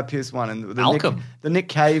Guy Pearce one? And the Malcolm. The Nick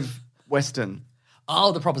Cave Western.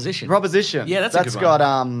 Oh, The Proposition. Proposition. Yeah, that's a good got,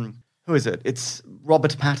 one. who is it? It's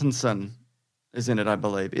Robert Pattinson is in it, I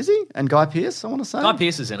believe. Is he? And Guy Pearce, I want to say? Guy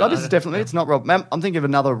Pearce is in it. Guy Pearce is definitely... Yeah. It's not Rob... I'm thinking of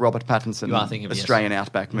another Robert Pattinson You are thinking of, Australian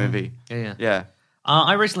Outback movie. Yeah.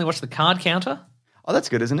 I recently watched The Card Counter. Oh, that's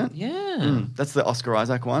good, isn't it? Yeah. That's the Oscar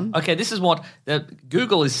Isaac one. Okay, this is what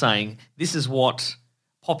Google is saying. This is what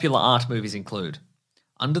popular art movies include: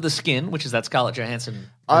 Under the Skin, which is that Scarlett Johansson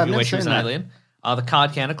movie where she was an alien. The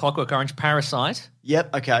Card Counter, Clockwork Orange, Parasite.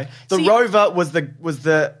 Yep. Okay. The Rover was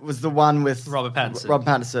the one with Robert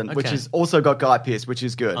Pattinson. which Okay. is also got Guy Pearce, which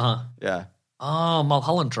is good. Yeah. Oh,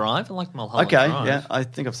 Mulholland Drive. I like Mulholland Okay. Drive. Yeah, I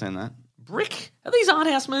think I've seen that. Brick. Are these art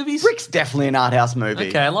house movies? Brick's definitely an art house movie.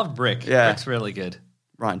 Okay, I love Brick. Yeah. Brick's really good.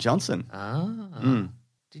 Ryan Johnson.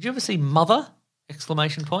 Did you ever see Mother?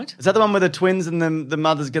 Exclamation point. Is that the one where the twins and the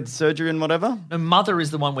mothers get the surgery and whatever? No, Mother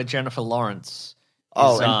is the one with Jennifer Lawrence.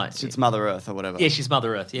 It's Mother Earth or whatever. Yeah, she's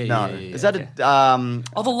Mother Earth. Yeah, No. yeah. Is that a...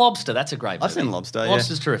 Oh, The Lobster. That's a great movie. I've seen Lobster, yeah.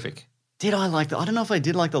 Lobster's terrific. Did I like that? I don't know if I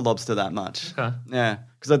did like the Lobster that much. Okay. Yeah,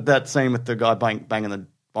 because that scene with the guy banging the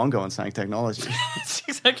bongo and saying technology That's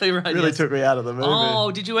exactly right. really took me out of the movie.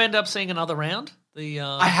 Oh, did you end up seeing another round?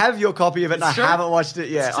 I have your copy of it and I Sure. haven't watched it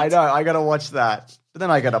yet. I know, I got to watch that. But then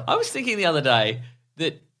I got to... I was thinking the other day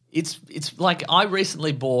that it's like I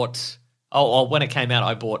recently bought... Oh, when it came out,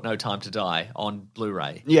 I bought No Time to Die on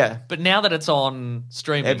Blu-ray. Yeah. But now that it's on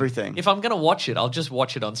streaming... Everything. If I'm going to watch it, I'll just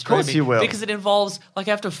watch it on streaming. Of course you will. Because it involves... Like,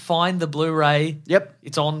 I have to find the Blu-ray. Yep.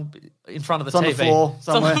 It's on in front of the It's on TV. the floor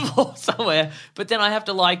somewhere. It's on the floor somewhere. But then I have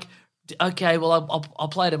to, like... Okay, well, I'll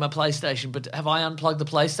play it on my PlayStation, but have I unplugged the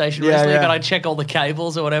PlayStation recently? yeah. Got I check all the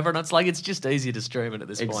cables or whatever? And it's like, it's just easier to stream it at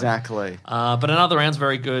this point. Exactly. But Another Round's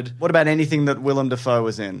very good. What about anything that Willem Dafoe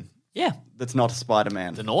was in? Yeah. That's not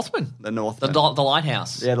Spider-Man. The Northman. The Northman. The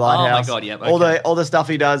Lighthouse. Yeah, the Lighthouse. Oh, my God, yeah. All the stuff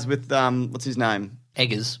he does with, what's his name?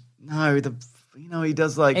 Eggers. No, he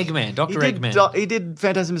does like... Eggman, Dr. Eggman. He did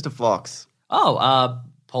Fantastic Mr. Fox. Oh,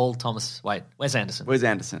 Paul Thomas. Wait, Wes Anderson. Wes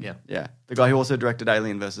Anderson. Yeah. Yeah. The guy who also directed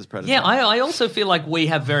Alien vs. Predator. Yeah, I also feel like we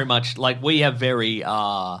have very much, like, we have very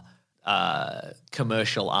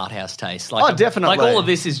commercial art house taste. Like, definitely. Like, all of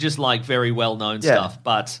this is just, like, very well-known stuff,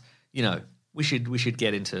 but, you know, we should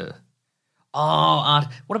get into... art.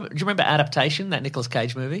 What about, do you remember Adaptation, that Nicolas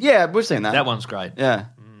Cage movie? Yeah, we've seen that. That one's great. Yeah.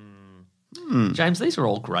 James, these are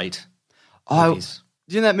all great Oh, movies.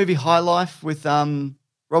 do you know that movie High Life with Robert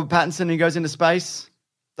Pattinson? He goes into space.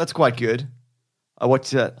 That's quite good. I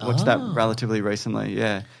watched that relatively recently.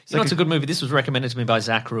 Yeah, You know, it's a good movie. This was recommended to me by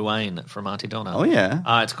Zach Ruane from Auntie Donna. Oh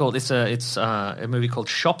yeah, it's called. It's a movie called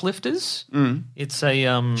Shoplifters. It's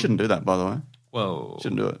a shouldn't do that, by the way. Whoa,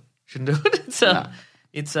 Shouldn't do it. Shouldn't do it.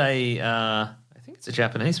 It's I think it's a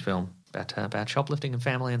Japanese film about shoplifting and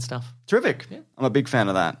family and stuff. Terrific. Yeah. I'm a big fan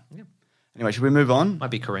of that. Yeah. Anyway, should we move on?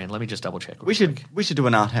 Might be Korean. Let me just double check. We should do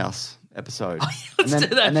an art house episode. Let's do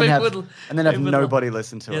that. And then have nobody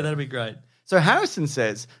listen to it. Yeah, that'd be great. So Harrison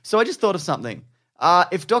says, so I just thought of something.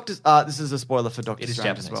 If Doctor... this is a spoiler for Doctor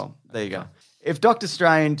Strange as well. There you go. If Doctor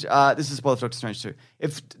Strange... this is a spoiler for Doctor Strange too.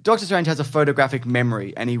 If Doctor Strange has a photographic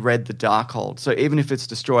memory and he read the Darkhold, so even if it's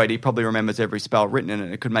destroyed, he probably remembers every spell written in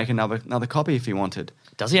it. It could make another copy if he wanted.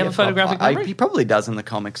 Does he have a photographic memory? He probably does in the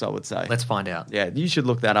comics, I would say. Let's find out. Yeah, you should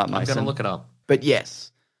look that up, Mason. I'm going to look it up. But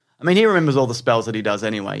yes. I mean, he remembers all the spells that he does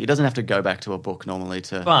anyway. He doesn't have to go back to a book normally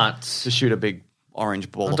to shoot a big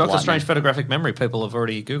orange ball of Doctor lightning. Strange photographic memory. People have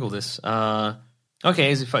already Googled this.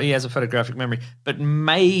 Okay, he has a photographic memory. But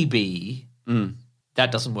maybe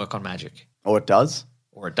that doesn't work on magic. Or it does.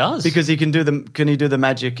 Or it does. Because he can he do the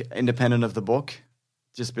magic independent of the book?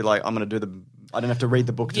 Just be like, I'm going to do I don't have to read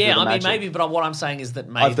the book to do the magic. Yeah, I mean, maybe, but what I'm saying is that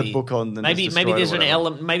maybe... I have the book on, then maybe there's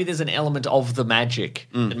an element of the magic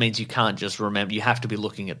that means you can't just remember. You have to be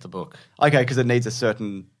looking at the book. Okay, because it needs a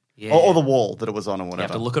certain... Yeah. Or the wall that it was on or whatever. You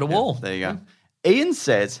have to look at a wall. There you go. Ian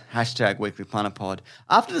says, #Weekly Planet Pod,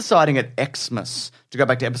 after deciding at Xmas to go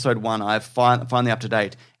back to episode 1, I have finally up to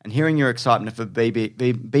date, and hearing your excitement for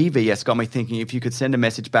BVS got me thinking if you could send a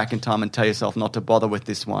message back in time and tell yourself not to bother with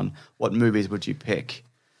this one, what movies would you pick?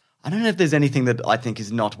 I don't know if there's anything that I think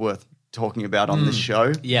is not worth talking about on this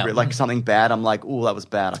show. Yeah. Like something bad, I'm like, oh, that was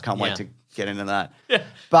bad. I can't wait to get into that. Yeah.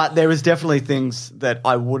 But there is definitely things that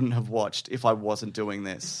I wouldn't have watched if I wasn't doing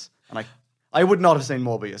this. And I would not have seen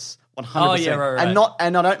Morbius. 100%. Oh, yeah, right.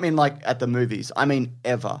 And I don't mean like at the movies. I mean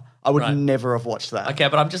ever. I would Right. never have watched that. Okay,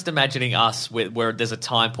 but I'm just imagining us where there's a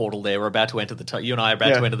time portal there. We're about to enter you and I are about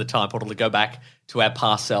to enter the time portal to go back to our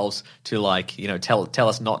past selves to like, tell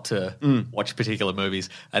us not to watch particular movies.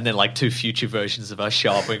 And then like 2 future versions of us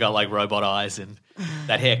show up. We've got like robot eyes and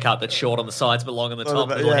that haircut that's short on the sides but long on the top,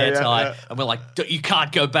 little hair tie. Yeah. And we're like, you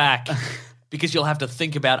can't go back. Because you'll have to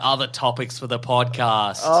think about other topics for the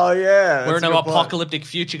podcast. Oh, yeah. We're in an apocalyptic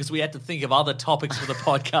future because we had to think of other topics for the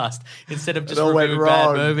podcast instead of just all went reviewing bad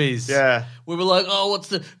wrong. movies. Yeah. We were like,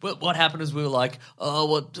 what happened is we were like,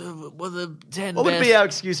 what were the 10 What would best? be our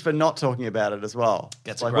excuse for not talking about it as well?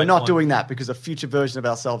 That's a like great we're not point. doing that because a future version of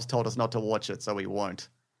ourselves told us not to watch it, so we won't.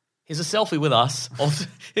 Here's a selfie with us.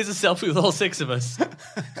 Here's a selfie with all 6 of us.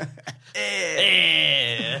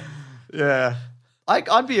 Yeah.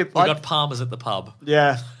 I'd be... We got Palmers at the pub.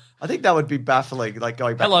 Yeah. I think that would be baffling, like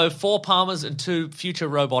going back. Hello, 4 Palmers and 2 future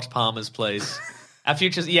robot Palmers, please. Our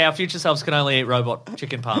future selves can only eat robot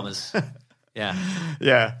chicken Palmers. Yeah.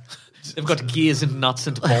 Yeah. They've got gears and nuts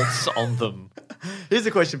and bolts on them. Here's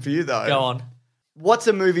a question for you, though. Go on. What's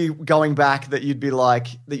a movie going back that you'd be like,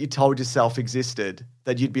 that you told yourself existed,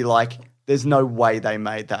 that you'd be like, there's no way they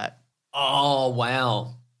made that? Oh,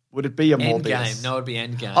 wow. Would it be a Morbius? Endgame. No, it'd be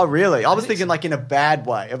Endgame. Oh, really? I was thinking like in a bad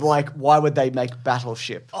way of like, why would they make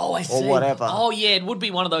Battleship? Oh, I see. Or whatever. Oh, yeah, it would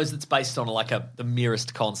be one of those that's based on like the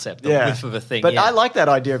merest concept, the Yeah. whiff of a thing. But yeah. I like that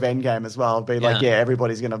idea of Endgame as well. It'd be like, Yeah.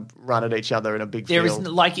 everybody's going to run at each other in a big There field. is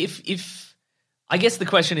like if I guess the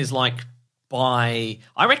question is like I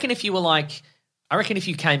reckon if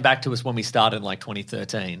you came back to us when we started in like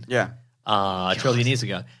 2013, a trillion years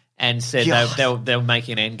ago, and said they were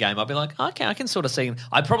making an Endgame, I'd be like, okay, I can sort of see.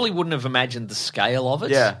 I probably wouldn't have imagined the scale of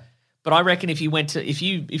it. Yeah. But I reckon if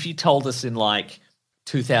you told us in like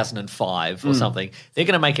 2005 or something, they're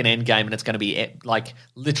going to make an Endgame and it's going to be like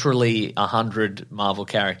literally 100 Marvel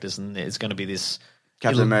characters and it's going to be this.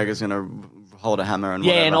 Captain America's going to hold a hammer and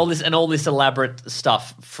Yeah, whatever. and all this elaborate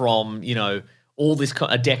stuff from all this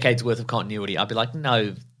a decade's worth of continuity. I'd be like,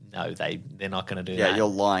 no, they're not going to do that. Yeah, you're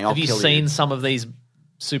lying. I'll Have you kill seen you. some of these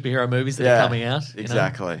superhero movies that are coming out?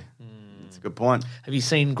 Exactly. That's a good point. Have you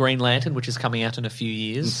seen Green Lantern, which is coming out in a few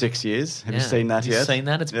years? In 6 years. Have you Yeah. seen that Have yet? you seen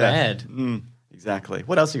that? It's Yeah. bad. Exactly.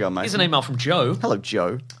 What else you got, mate? Here's an email from Joe. Hello,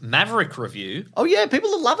 Joe. Maverick review. Oh, yeah,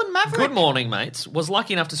 people are loving Maverick. Good morning, mates. Was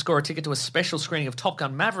lucky enough to score a ticket to a special screening of Top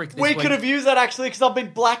Gun Maverick this We week. could have used that actually because I've been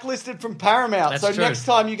blacklisted from Paramount. That's so true. next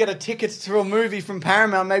time you get a ticket to a movie from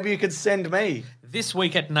Paramount, maybe you could send me. This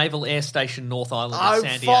week at Naval Air Station North Island in Oh,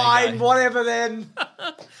 San Diego. fine, whatever then.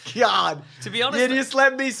 God. To be honest, you just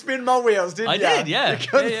let me spin my wheels, didn't I you? did, yeah. You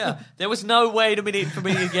couldn't- Yeah. There was no way for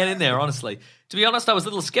me to get in there, honestly. To be honest, I was a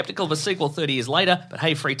little skeptical of a sequel 30 years later, but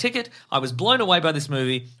hey, free ticket. I was blown away by this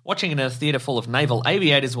movie. Watching it in a theatre full of naval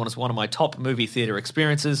aviators was one of my top movie theatre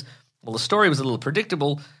experiences. While the story was a little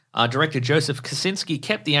predictable, director Joseph Kosinski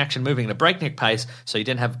kept the action moving at a breakneck pace, so you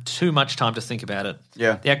didn't have too much time to think about it.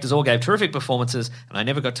 Yeah. The actors all gave terrific performances, and I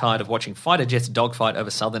never got tired of watching fighter jets dogfight over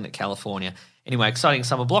Southern California. Anyway, exciting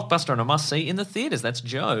summer blockbuster and a must-see in the theatres. That's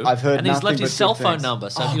Joe. I've heard and he's nothing left his but cell good phone things. number,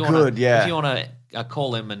 so Oh, if you good, yeah. if you want to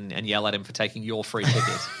call him and yell at him for taking your free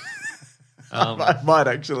ticket. I might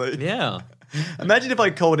actually. Yeah. Imagine if I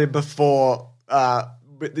called him before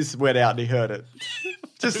this went out and he heard it.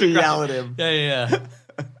 Just to yell at him. Yeah.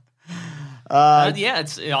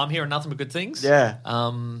 I'm hearing nothing but good things. Yeah.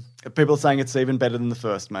 Um, People are saying it's even better than the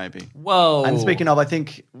first, maybe. Whoa. And speaking of, I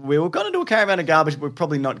think we were going to do a Caravan of Garbage, but we're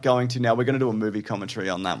probably not going to now. We're going to do a movie commentary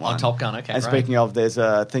on that one. On Top Gun, okay, And right. speaking of, there's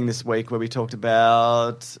a thing this week where we talked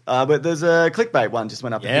about, but there's a clickbait one just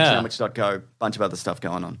went up at BigSandwich.co, bunch of other stuff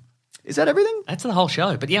going on. Is that everything? That's the whole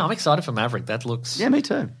show. But yeah, I'm excited for Maverick. That looks... Yeah, me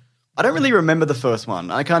too. I don't really remember the first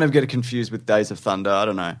one. I kind of get it confused with Days of Thunder. I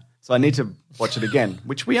don't know. So I need to watch it again,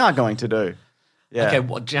 which we are going to do. Yeah. Okay,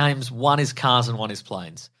 well, James, one is cars and one is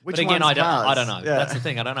planes. Which but again, one's I cars? don't know. Yeah. That's the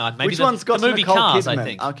thing. I don't know. Maybe Which one's got the movie Nicole Cars, Kidman? I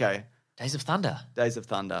think. Okay. Days of Thunder. Days of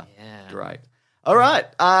Thunder. Yeah. Great. All right.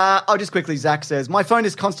 I'll just quickly, Zach says, my phone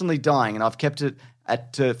is constantly dying and I've kept it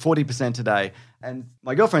at 40% today. And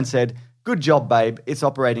my girlfriend said, good job, babe. It's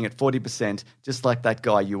operating at 40%, just like that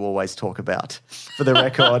guy you always talk about. For the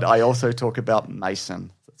record, I also talk about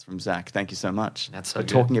Mason. That's from Zach. Thank you so much That's so for good.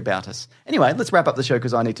 talking about us. Anyway, let's wrap up the show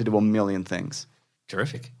because I need to do a million things.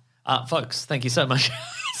 Terrific. Folks, thank you so much.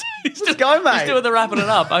 Let's go, mate. He's doing the wrapping it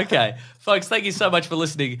up. Okay. Folks, thank you so much for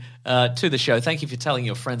listening to the show. Thank you for telling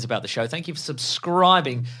your friends about the show. Thank you for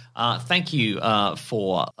subscribing. Thank you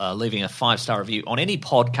for leaving a 5-star review on any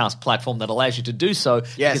podcast platform that allows you to do so.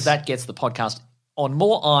 Yes. Because that gets the podcast on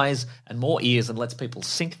more eyes and more ears and lets people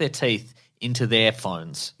sink their teeth into their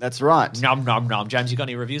phones. That's right. Nom, nom, nom. James, you got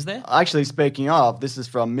any reviews there? Actually, speaking of, this is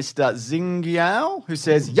from Mr. Zingyao, who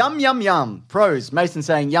says, yum, yum, yum. Pros, Mason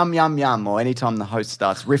saying yum, yum, yum, or anytime the host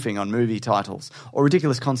starts riffing on movie titles, or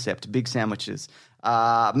ridiculous concept, big sandwiches.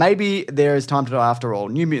 Maybe there is time to die after all.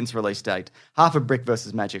 New Mutants release date. Half a brick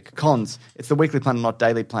versus magic. Cons. It's the Weekly Planet, not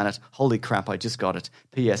Daily Planet. Holy crap, I just got it.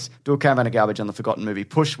 P.S. Do a caravan of garbage on the forgotten movie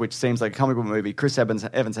Push, which seems like a comic book movie. Chris Evans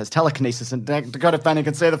has telekinesis and Dakota Fanning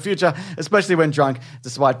can see the future, especially when drunk,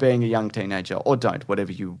 despite being a young teenager. Or don't,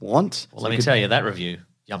 whatever you want. Well, let me tell you, that review.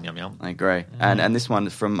 Yum, yum, yum. I agree. And this one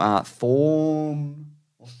is from Thorntrum,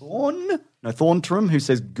 who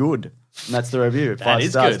says good. And that's the review. That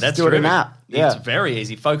is stars. good. That's do it in terrific. app. Yeah. It's very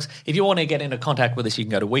easy, folks. If you want to get into contact with us, you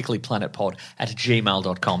can go to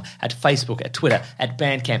weeklyplanetpod@gmail.com, at Facebook, at Twitter, at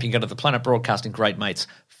Bandcamp. You can go to the Planet Broadcasting Great Mates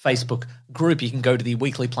Facebook group. You can go to the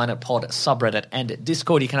Weekly Planet Pod subreddit and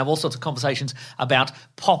Discord. You can have all sorts of conversations about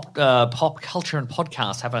pop culture and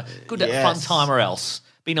podcasts. Have a good fun time, or else.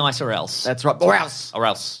 Be nice, or else. That's right. Or else. Or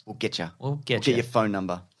else. We'll get you. We'll get your phone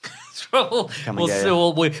number.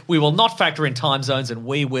 We will not factor in time zones, and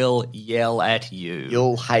we will yell at you.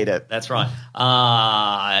 You'll hate it. That's right.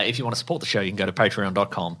 If you want to support the show, you can go to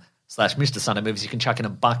patreon.com/Mr. Sunday Movies. You can chuck in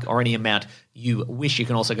 $1 or any amount you wish. You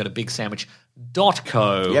can also go to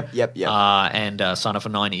bigsandwich.co. Yep. And sign up for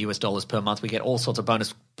 $90 per month. We get all sorts of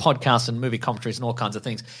bonus podcasts and movie commentaries and all kinds of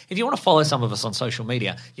things. If you want to follow some of us on social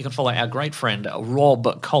media, you can follow our great friend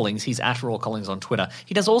Rob Collings. He's at Raw Collings on Twitter.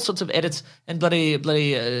 He does all sorts of edits and bloody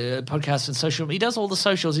podcasts and social. He does all the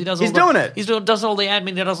socials. He does all doing it. He does all the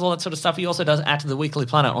admin. He does all that sort of stuff. He also does at The Weekly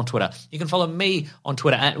Planet on Twitter. You can follow me on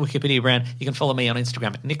Twitter at Wikipedia Brand. You can follow me on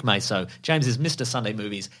Instagram at Nick Maso. James is Mr. Sunday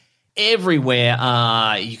Movies. Everywhere.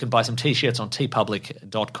 You can buy some T-shirts on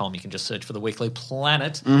tpublic.com. You can just search for The Weekly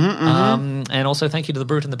Planet. And also thank you to The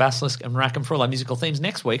Brute and the Basilisk and Rackham for all our musical themes.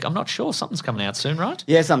 Next week, I'm not sure. Something's coming out soon, right?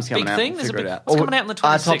 Yeah, something's coming out. Big thing? Figure it out. What's coming out on the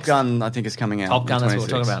 26th? Top Gun, I think, is coming out. Top Gun, that's what we're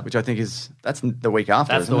talking about. Which I think that's the week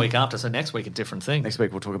after, That's the week after. So next week, a different thing. Next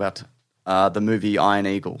week, we'll talk about the movie Iron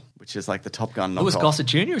Eagle, which is like the Top Gun knockoff. Was Gossett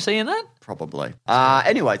Jr. seeing that? Probably.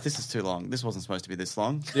 Anyway, this is too long. This wasn't supposed to be this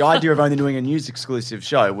long. The idea of only doing a news exclusive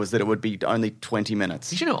show was that it would be only 20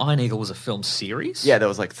 minutes. Did you know Iron Eagle was a film series? Yeah, there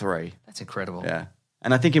was like 3. That's incredible. Yeah.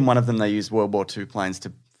 And I think in one of them they used World War II planes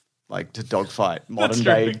to dogfight modern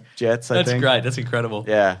day jets, I think. That's great. That's incredible.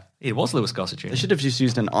 Yeah. It was Lewis Gossett Jr. They should have just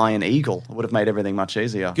used an Iron Eagle. It would have made everything much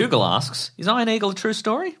easier. Google asks, is Iron Eagle a true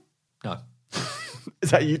story? No.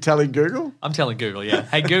 Is that you telling Google? I'm telling Google, yeah.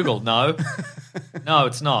 Hey, Google, no. No,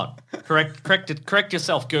 it's not. Correct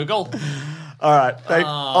yourself, Google. All right.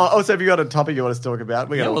 Also, have you got a topic you want us to talk about?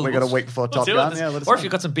 We got a week before Top Gun. Yeah, or if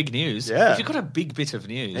you've got some big news. Yeah. If you've got a big bit of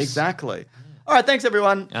news. Exactly. All right. Thanks,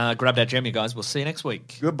 everyone. Grab that gem, you guys. We'll see you next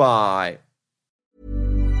week. Goodbye.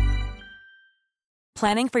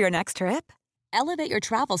 Planning for your next trip? Elevate your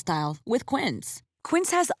travel style with Quince.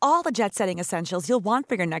 Quince has all the jet-setting essentials you'll want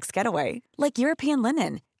for your next getaway, like European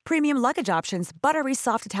linen, premium luggage options, buttery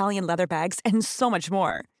soft Italian leather bags, and so much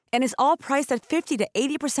more. And is all priced at 50 to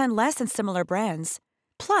 80% less than similar brands.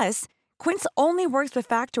 Plus, Quince only works with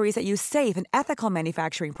factories that use safe and ethical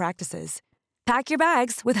manufacturing practices. Pack your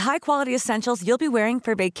bags with high-quality essentials you'll be wearing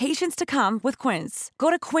for vacations to come with Quince.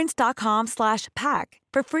 Go to quince.com/pack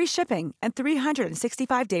for free shipping and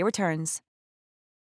 365-day returns.